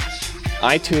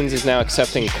 iTunes is now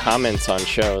accepting comments on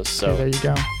shows. So there you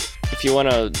go. If you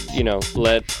want to,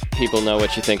 let people know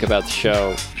what you think about the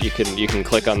show, you can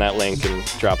click on that link and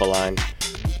drop a line.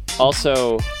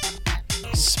 Also,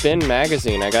 Spin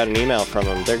Magazine, I got an email from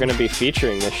them. They're going to be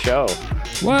featuring this show.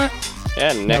 What?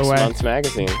 Yeah, next month's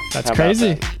magazine. That's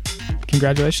crazy.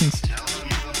 Congratulations.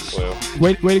 Woo.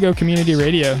 Way to go, community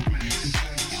radio.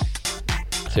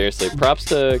 Seriously, props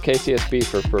to KCSB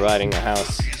for providing a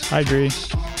house. I agree.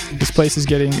 This place is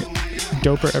getting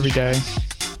doper every day.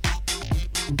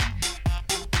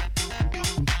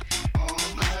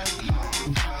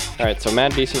 All right, so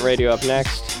Mad Decent Radio up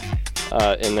next,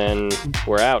 and then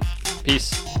we're out.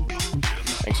 Peace.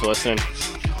 Thanks for listening.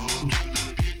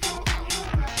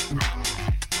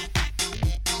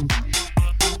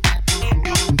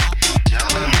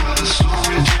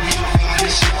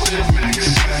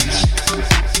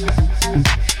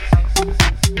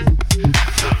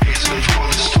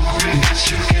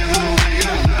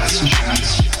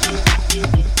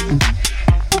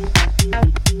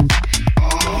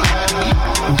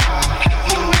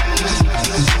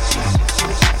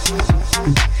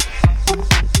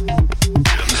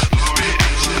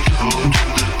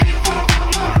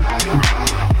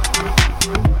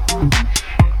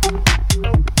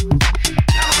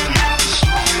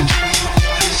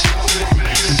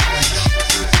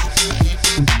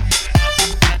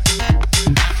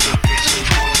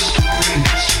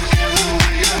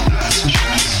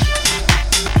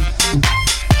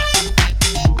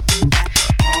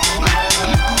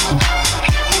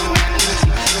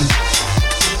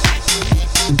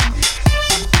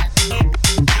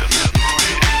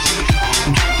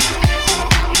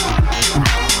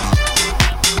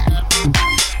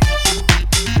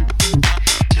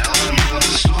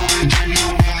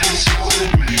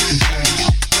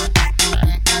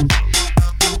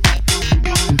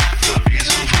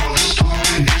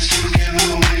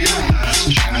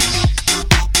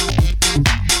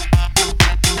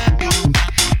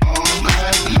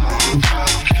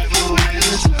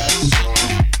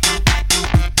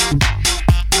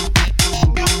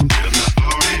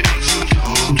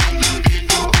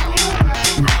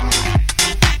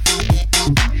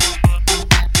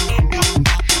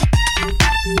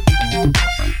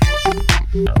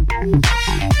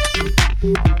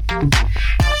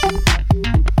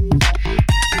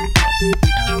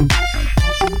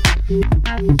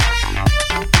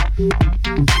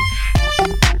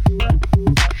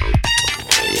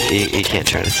 You can't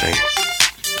try to sing.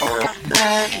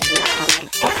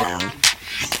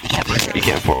 You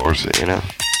can't force it, The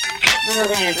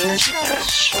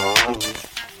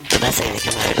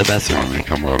best thing that can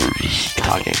come out of just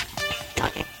talking.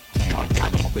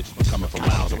 Bitches be coming from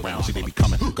miles around. See, they be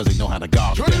coming because they know how to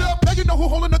gobble. Turn it up, now you know who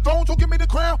holding the throne, so give me the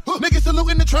crown. Niggas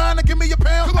saluting and trying to give me a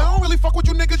pound. I don't really fuck with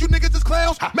you niggas is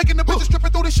clowns. Making the bitches strip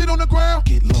and throw this shit on the ground.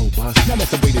 Get low, boss. Now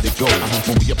that's the way that it goes.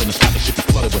 When we up in the spot, the shit be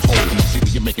flooded with holes. And you see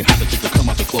when you're making hot, the chicks will come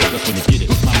out the clothes. That's when you get it.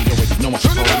 Mommy already know what's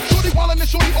Turn it up, shorty wildin' and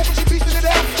shorty open, she piecing it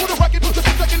out. For the record, just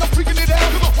a second, I'm freaking it out.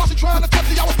 While she trying to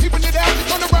touch it, I was peeping it out. She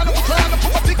turned around and was trying to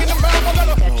put my dick in the mouth. I let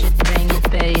her touch it, bring it,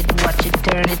 pay it, watch it,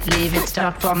 turn it, leave it,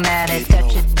 start formatted.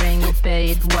 Touch it, bring it,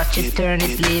 pay it, watch it, turn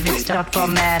it, leave it, start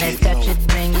formatted. Touch it,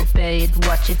 bring it, pay it,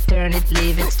 watch it, turn it,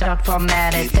 leave it, start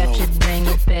formatted. Touch it, bring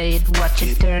it, pay it, watch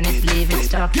it, turn it, leave it,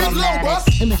 start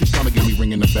formatted. And niggas trying to get me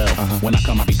ringing the bell. When I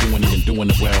come, I be doing it and doing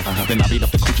it well. Then I beat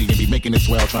up the coochie and be making it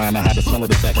swell, trying to hide the smell of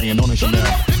the sack, praying on the Chanel.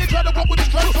 Then they try to walk with his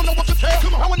clothes, don't know what to tell.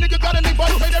 How a nigga got a name, but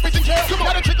paid everything jail.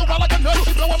 Got a chick around like a nut,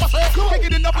 she blowing my cell. Can't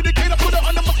get enough of the cane, I put her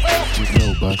under my spell. Just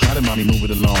know, bud. Try to mommy move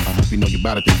it along. If you know you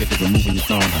bout it, then get to removing your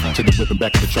thong. To the whipping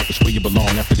back of the truck is where you belong.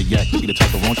 After the yak, you see the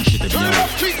type of raunchy shit that be on.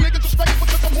 These niggas just fake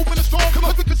because I'm moving the storm.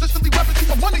 Cause we consistently rapping, see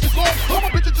my money is gone. All my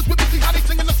bitches just whip and see how they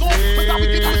singing the song. But now we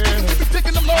get those niggas, we be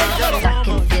taking them long. Lock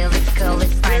it, deal it, call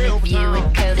it, find it, view it,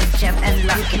 code it, jump and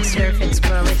lock it, surf it,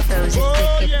 scroll it, pose it,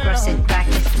 click it, cross it, back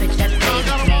it, switch that, play it,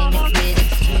 name it, read it,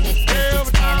 tune it, print it,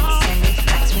 scan it, send it,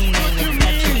 fax, rename it,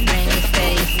 touch it, bring it,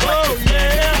 pay it, watch it,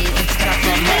 turn it, leave it, stop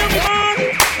formatted.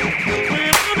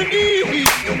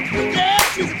 Yeah,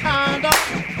 she's kind of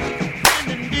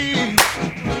and indeed.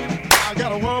 I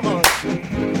got a woman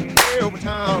way over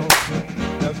town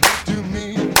that's good to me.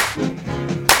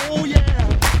 Oh yeah,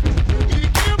 you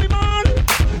give me money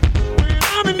when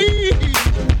I'm in need.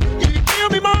 You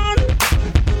give me money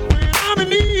when I'm in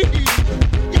need.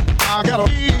 I gotta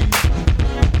leave.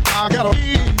 I gotta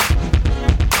leave.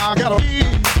 I gotta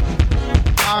leave.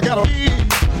 I gotta leave.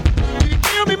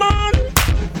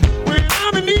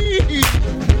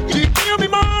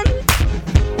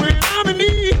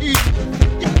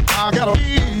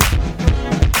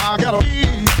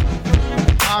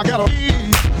 don't